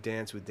finally did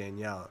dance with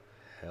Danielle.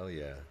 Hell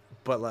yeah.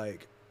 But,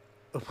 like,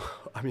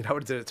 I mean, I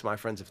would have did it to my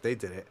friends if they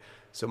did it.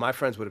 So my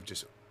friends would have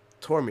just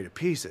tore me to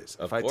pieces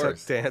if I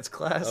took dance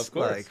class, of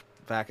course, like,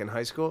 back in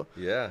high school.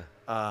 Yeah.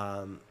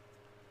 And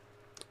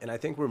I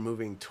think we're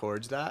moving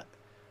towards that.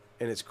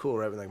 And it's cool,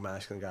 right? With, like,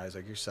 masculine guys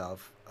like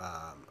yourself,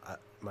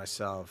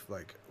 myself,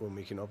 like, when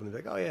we can openly be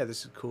like, oh, yeah,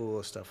 this is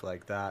cool, stuff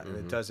like that. And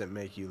it doesn't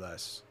make you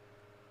less,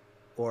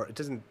 or it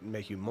doesn't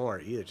make you more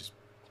either. Just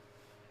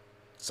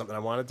something I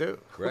want to do.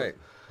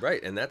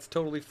 Right. And that's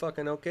totally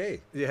fucking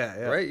okay.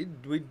 Yeah. Right?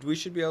 We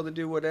should be able to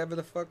do whatever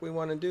the fuck we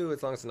want to do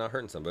as long as it's not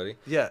hurting somebody.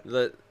 Yeah.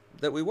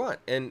 That we want,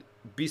 and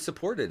be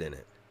supported in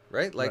it.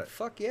 Right? Like,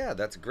 fuck yeah,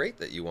 that's great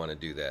that you want to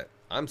do that.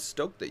 I'm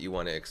stoked that you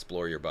want to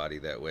explore your body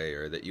that way,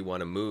 or that you want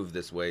to move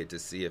this way to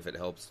see if it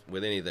helps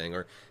with anything,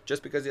 or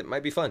just because it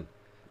might be fun.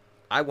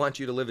 I want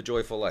you to live a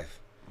joyful life.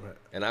 Right.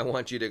 And I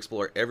want you to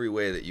explore every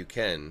way that you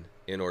can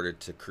in order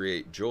to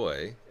create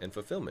joy and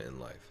fulfillment in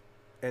life.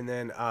 And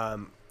then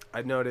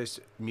I noticed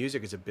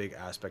music is a big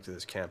aspect of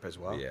this camp as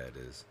well. Yeah, it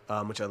is.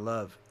 Which I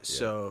love. Yeah.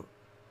 So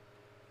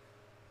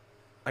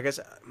I guess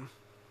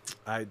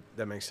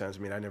that makes sense. I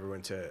mean, I never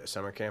went to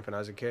summer camp when I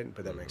was a kid,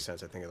 but that makes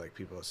sense. I think of, like,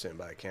 people sitting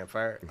by a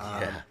campfire.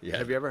 Yeah.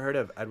 Have you ever heard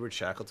of Edward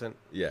Shackleton?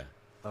 Yeah.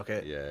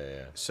 Okay.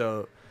 Yeah.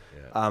 So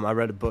I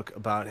read a book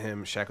about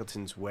him,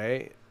 Shackleton's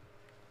Way,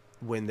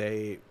 when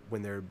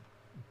their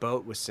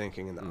boat was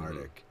sinking in the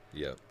Arctic.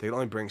 Yep. They could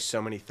only bring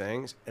so many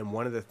things, and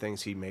one of the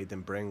things he made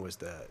them bring was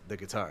the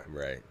guitar.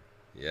 Right.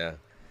 Yeah.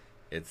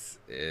 It's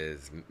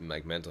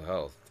like mental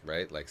health,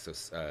 right? Like, so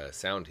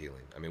sound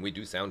healing. I mean, we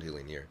do sound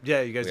healing here.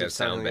 Yeah, you guys do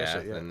sound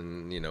bath, yeah.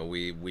 And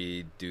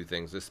we do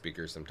things with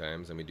speakers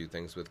sometimes, and we do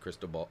things with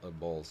crystal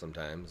bowls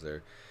sometimes.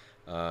 Or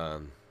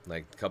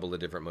like a couple of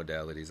different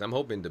modalities. I'm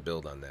hoping to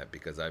build on that,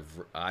 because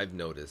I've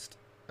noticed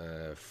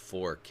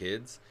for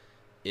kids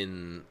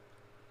in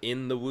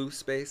the woo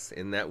space,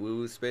 in that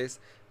woo space,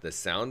 the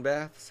sound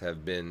baths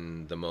have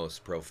been the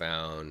most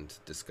profound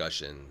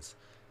discussions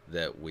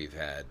that we've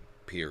had,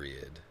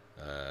 period.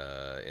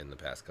 In the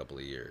past couple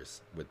of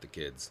years with the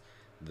kids,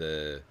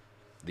 the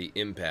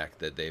impact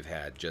that they've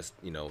had, just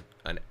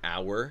an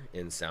hour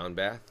in sound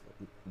bath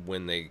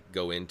when they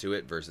go into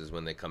it versus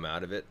when they come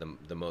out of it,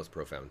 the most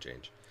profound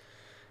change.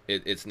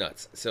 It's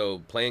nuts. So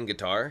playing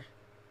guitar,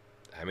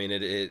 I mean,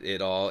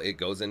 it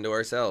goes into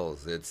our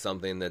cells. It's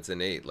something that's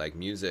innate. Like,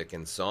 music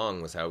and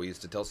song was how we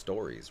used to tell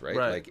stories, right?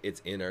 Like,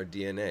 it's in our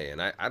DNA.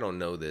 And I don't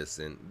know this,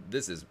 and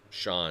this is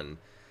Sean.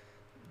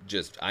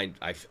 Just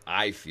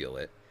I feel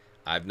it.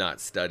 I've not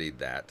studied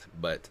that,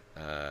 but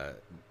that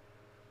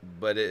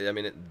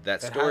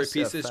story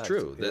piece is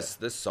true. Yeah.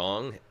 This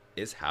song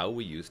is how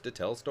we used to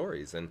tell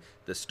stories, and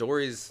the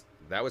stories,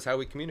 that was how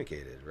we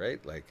communicated,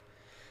 right? Like,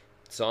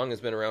 song has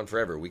been around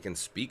forever. We can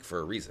speak for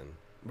a reason,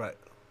 right?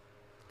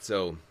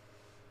 So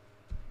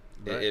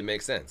it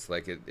makes sense.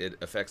 Like, it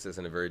affects us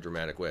in a very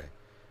dramatic way.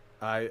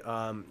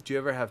 Do you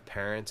ever have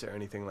parents or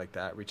anything like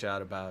that reach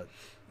out about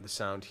the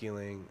sound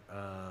healing?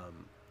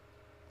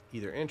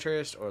 Either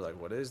interest or, like,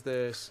 what is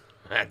this?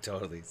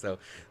 Totally. So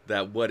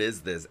that what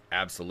is this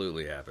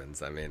absolutely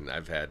happens. I mean,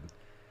 I've had,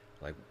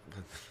 like,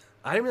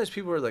 I didn't realize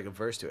people were, like,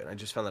 averse to it, and I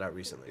just found that out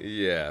recently.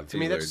 Yeah. To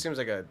me, that just seems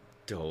like a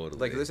totally,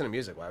 like, listen to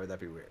music. Why would that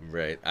be weird?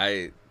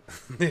 Right.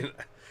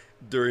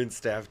 During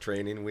staff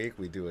training week,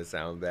 we do a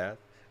sound bath.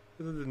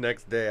 The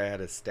next day, I had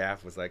a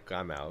staff was like,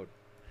 "I'm out."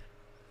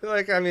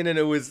 Like, I mean, and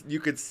it was, you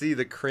could see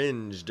the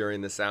cringe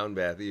during the sound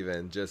bath,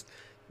 even just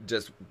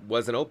just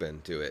wasn't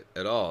open to it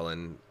at all,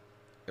 and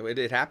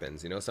it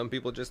happens. Some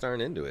people just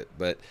aren't into it,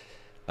 but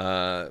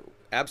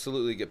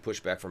absolutely get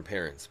pushback from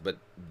parents. But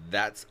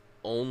that's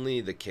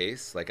only the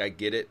case. Like I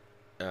get it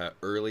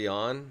early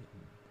on,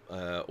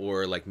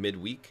 or like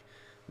midweek,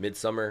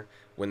 midsummer,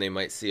 when they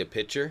might see a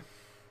picture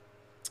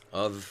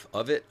of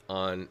it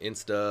on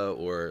Insta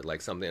or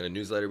like something in a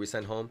newsletter we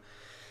send home.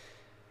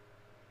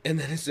 And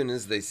then as soon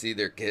as they see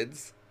their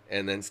kids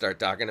and then start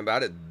talking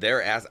about it,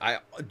 I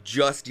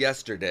just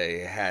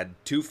yesterday had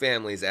 2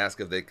 families ask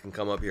if they can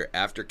come up here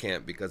after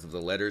camp because of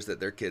the letters that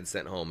their kids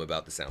sent home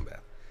about the sound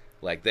bath.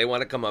 Like they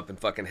want to come up and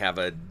fucking have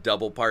a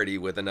double party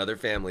with another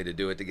family to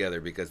do it together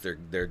because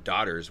their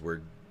daughters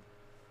were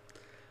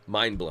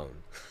mind blown.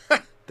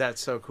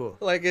 That's so cool.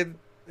 Like it.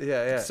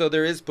 Yeah. So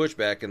there is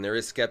pushback and there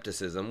is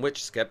skepticism,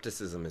 which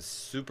skepticism is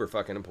super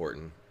fucking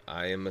important.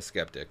 I am a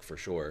skeptic for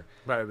sure.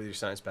 Right, with your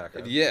science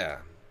background. Yeah,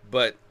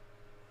 but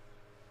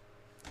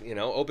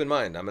open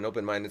mind. I'm an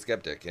open-minded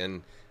skeptic,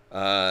 and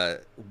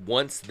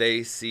once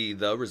they see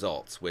the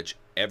results, which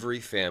every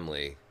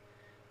family,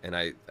 and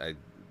I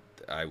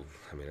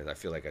mean, I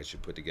feel like I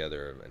should put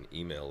together an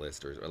email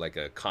list or like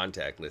a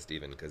contact list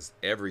even, because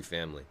every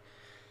family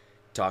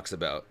talks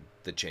about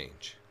the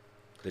change.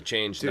 The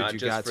change, dude, not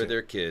just for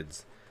their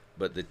kids,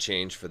 but the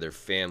change for their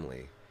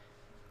family,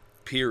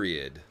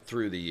 period,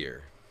 through the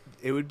year.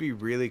 It would be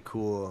really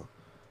cool.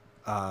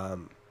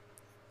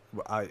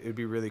 It would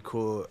be really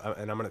cool,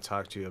 and I'm going to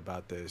talk to you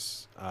about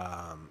this.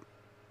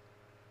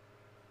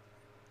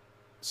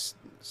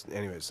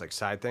 Anyways, like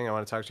side thing I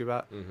want to talk to you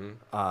about.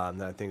 Mm-hmm.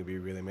 That I think would be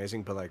really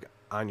amazing. But like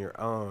on your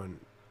own,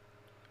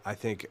 I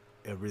think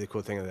a really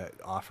cool thing of that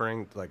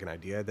offering, like an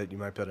idea that you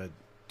might be able to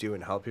do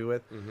and help you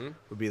with,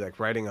 would be like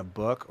writing a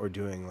book or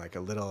doing like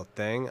a little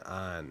thing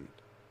on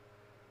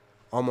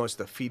almost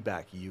the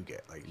feedback you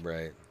get. Like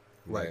right.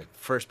 Like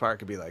first part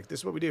could be like,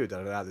 this is what we do,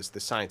 this the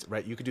science,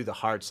 right? You could do the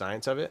hard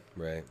science of it,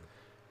 right?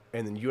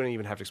 And then you don't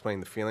even have to explain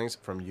the feelings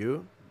from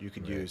you. You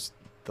could use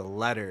the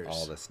letters,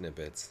 all the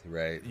snippets,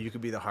 right? You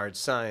could be the hard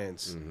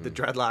science, the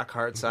dreadlock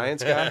hard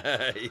science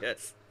guy.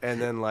 Yes. And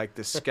then like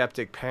the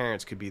skeptic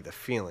parents could be the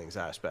feelings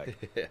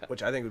aspect,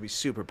 which I think would be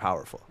super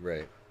powerful.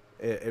 Right.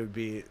 It would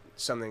be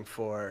something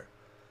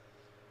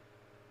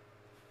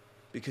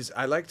because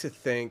I like to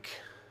think,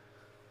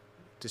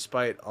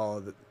 despite all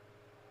of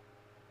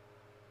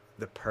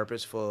the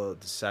purposeful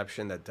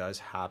deception that does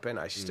happen,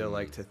 I still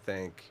like to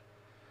think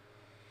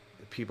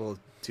that people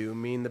do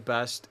mean the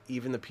best,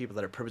 even the people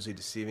that are purposely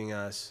deceiving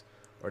us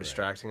or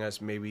distracting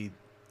us. Maybe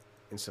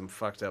in some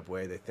fucked up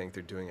way they think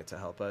they're doing it to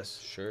help us.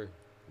 Sure.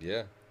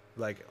 Yeah.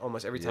 Like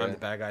almost every time the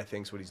bad guy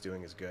thinks what he's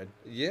doing is good.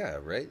 Yeah,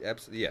 right.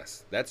 Absolutely.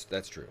 Yes, that's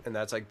true. And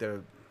that's like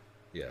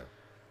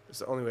it's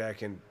the only way I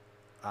can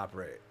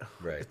operate.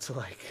 Right. It's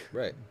like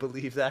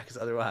believe that, because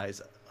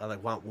otherwise I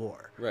like want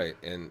war. Right.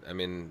 And I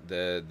mean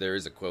there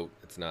is a quote.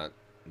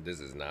 This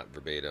is not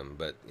verbatim,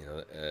 but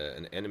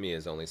an enemy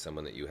is only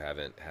someone that you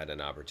haven't had an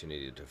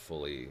opportunity to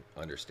fully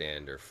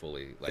understand or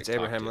fully like. It's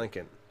Abraham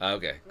Lincoln.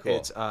 Okay, cool.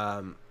 It's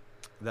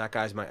that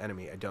guy's my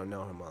enemy. I don't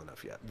know him well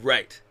enough yet.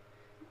 Right.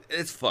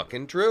 It's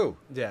fucking true.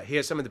 Yeah, he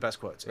has some of the best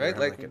quotes. Right,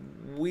 Abraham like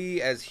Lincoln.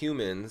 We as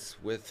humans,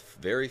 with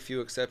very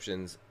few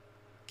exceptions,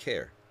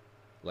 care.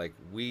 Like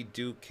we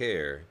do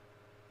care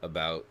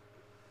about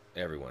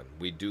everyone.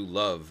 We do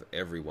love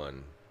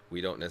everyone.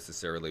 We don't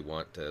necessarily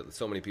want to.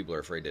 So many people are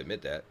afraid to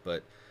admit that,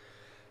 but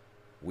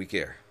we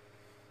care.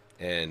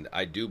 And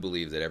I do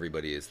believe that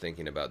everybody is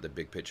thinking about the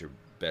big picture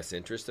best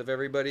interest of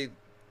everybody.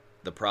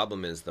 The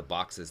problem is the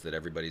boxes that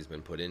everybody's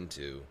been put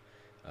into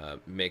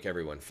make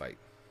everyone fight.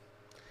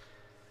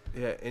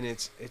 Yeah, and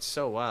it's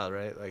so wild,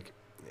 right? Like,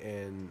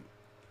 and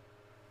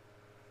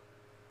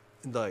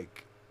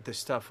like the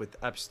stuff with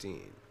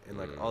Epstein and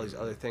like all these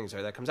other things,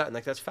 right? That comes out, and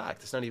like that's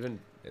fact. It's not even.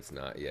 It's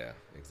not. Yeah,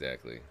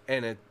 exactly.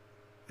 And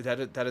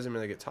that doesn't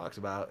really get talked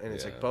about, and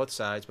it's like both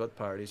sides, both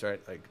parties, right?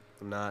 Like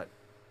I'm not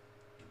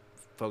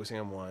focusing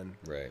on one,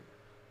 right?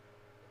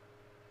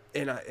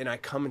 And I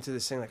come into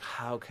this thing like,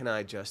 how can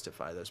I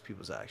justify those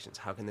people's actions?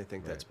 How can they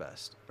think that's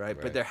best, right?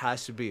 But there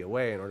has to be a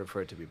way in order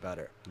for it to be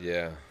better.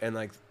 Yeah. And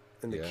like.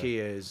 And the key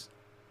is,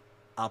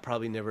 I'll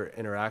probably never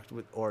interact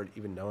with, or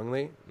even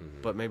knowingly,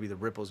 but maybe the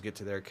ripples get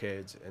to their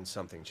kids and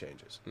something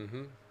changes.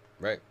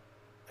 Right.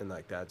 And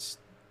like that's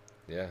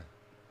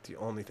the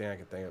only thing I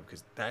can think of,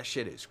 because that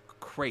shit is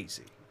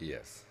crazy.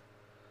 Yes.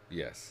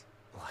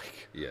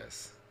 Like.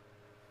 Yes.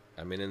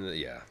 I mean,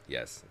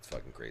 yes, it's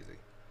fucking crazy.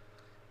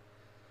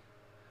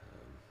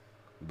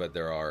 But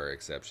there are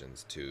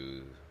exceptions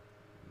to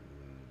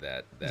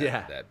that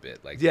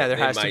bit. Like there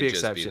has to be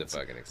exceptions. Might just be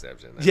the fucking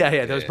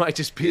exception. Those might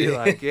just be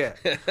like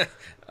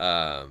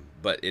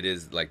but it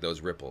is like those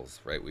ripples,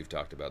 right? We've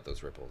talked about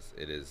those ripples.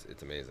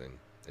 It's amazing.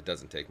 It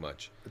doesn't take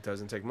much. It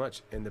doesn't take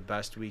much, and the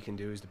best we can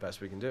do is the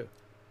best we can do.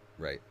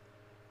 Right.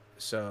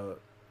 So,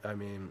 I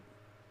mean,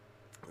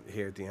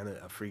 here at the end of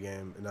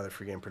another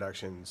Free Game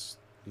Productions,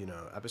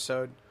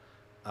 episode.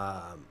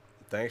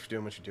 Thanks for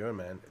doing what you're doing,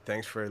 man.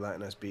 Thanks for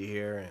letting us be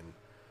here and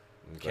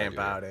camp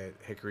out at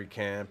Hickory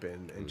Camp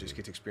and just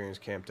get to experience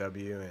Camp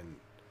W and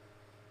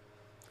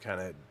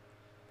kind of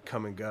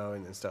come and go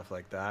and stuff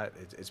like that.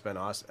 It's been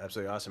awesome,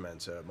 absolutely awesome, man.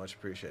 So much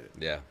appreciated.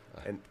 Yeah.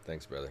 And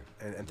thanks, brother.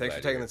 and thanks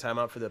for taking the time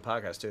out for the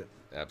podcast too.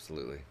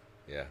 Absolutely.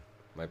 Yeah.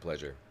 My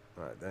pleasure.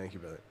 All right, thank you,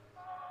 brother.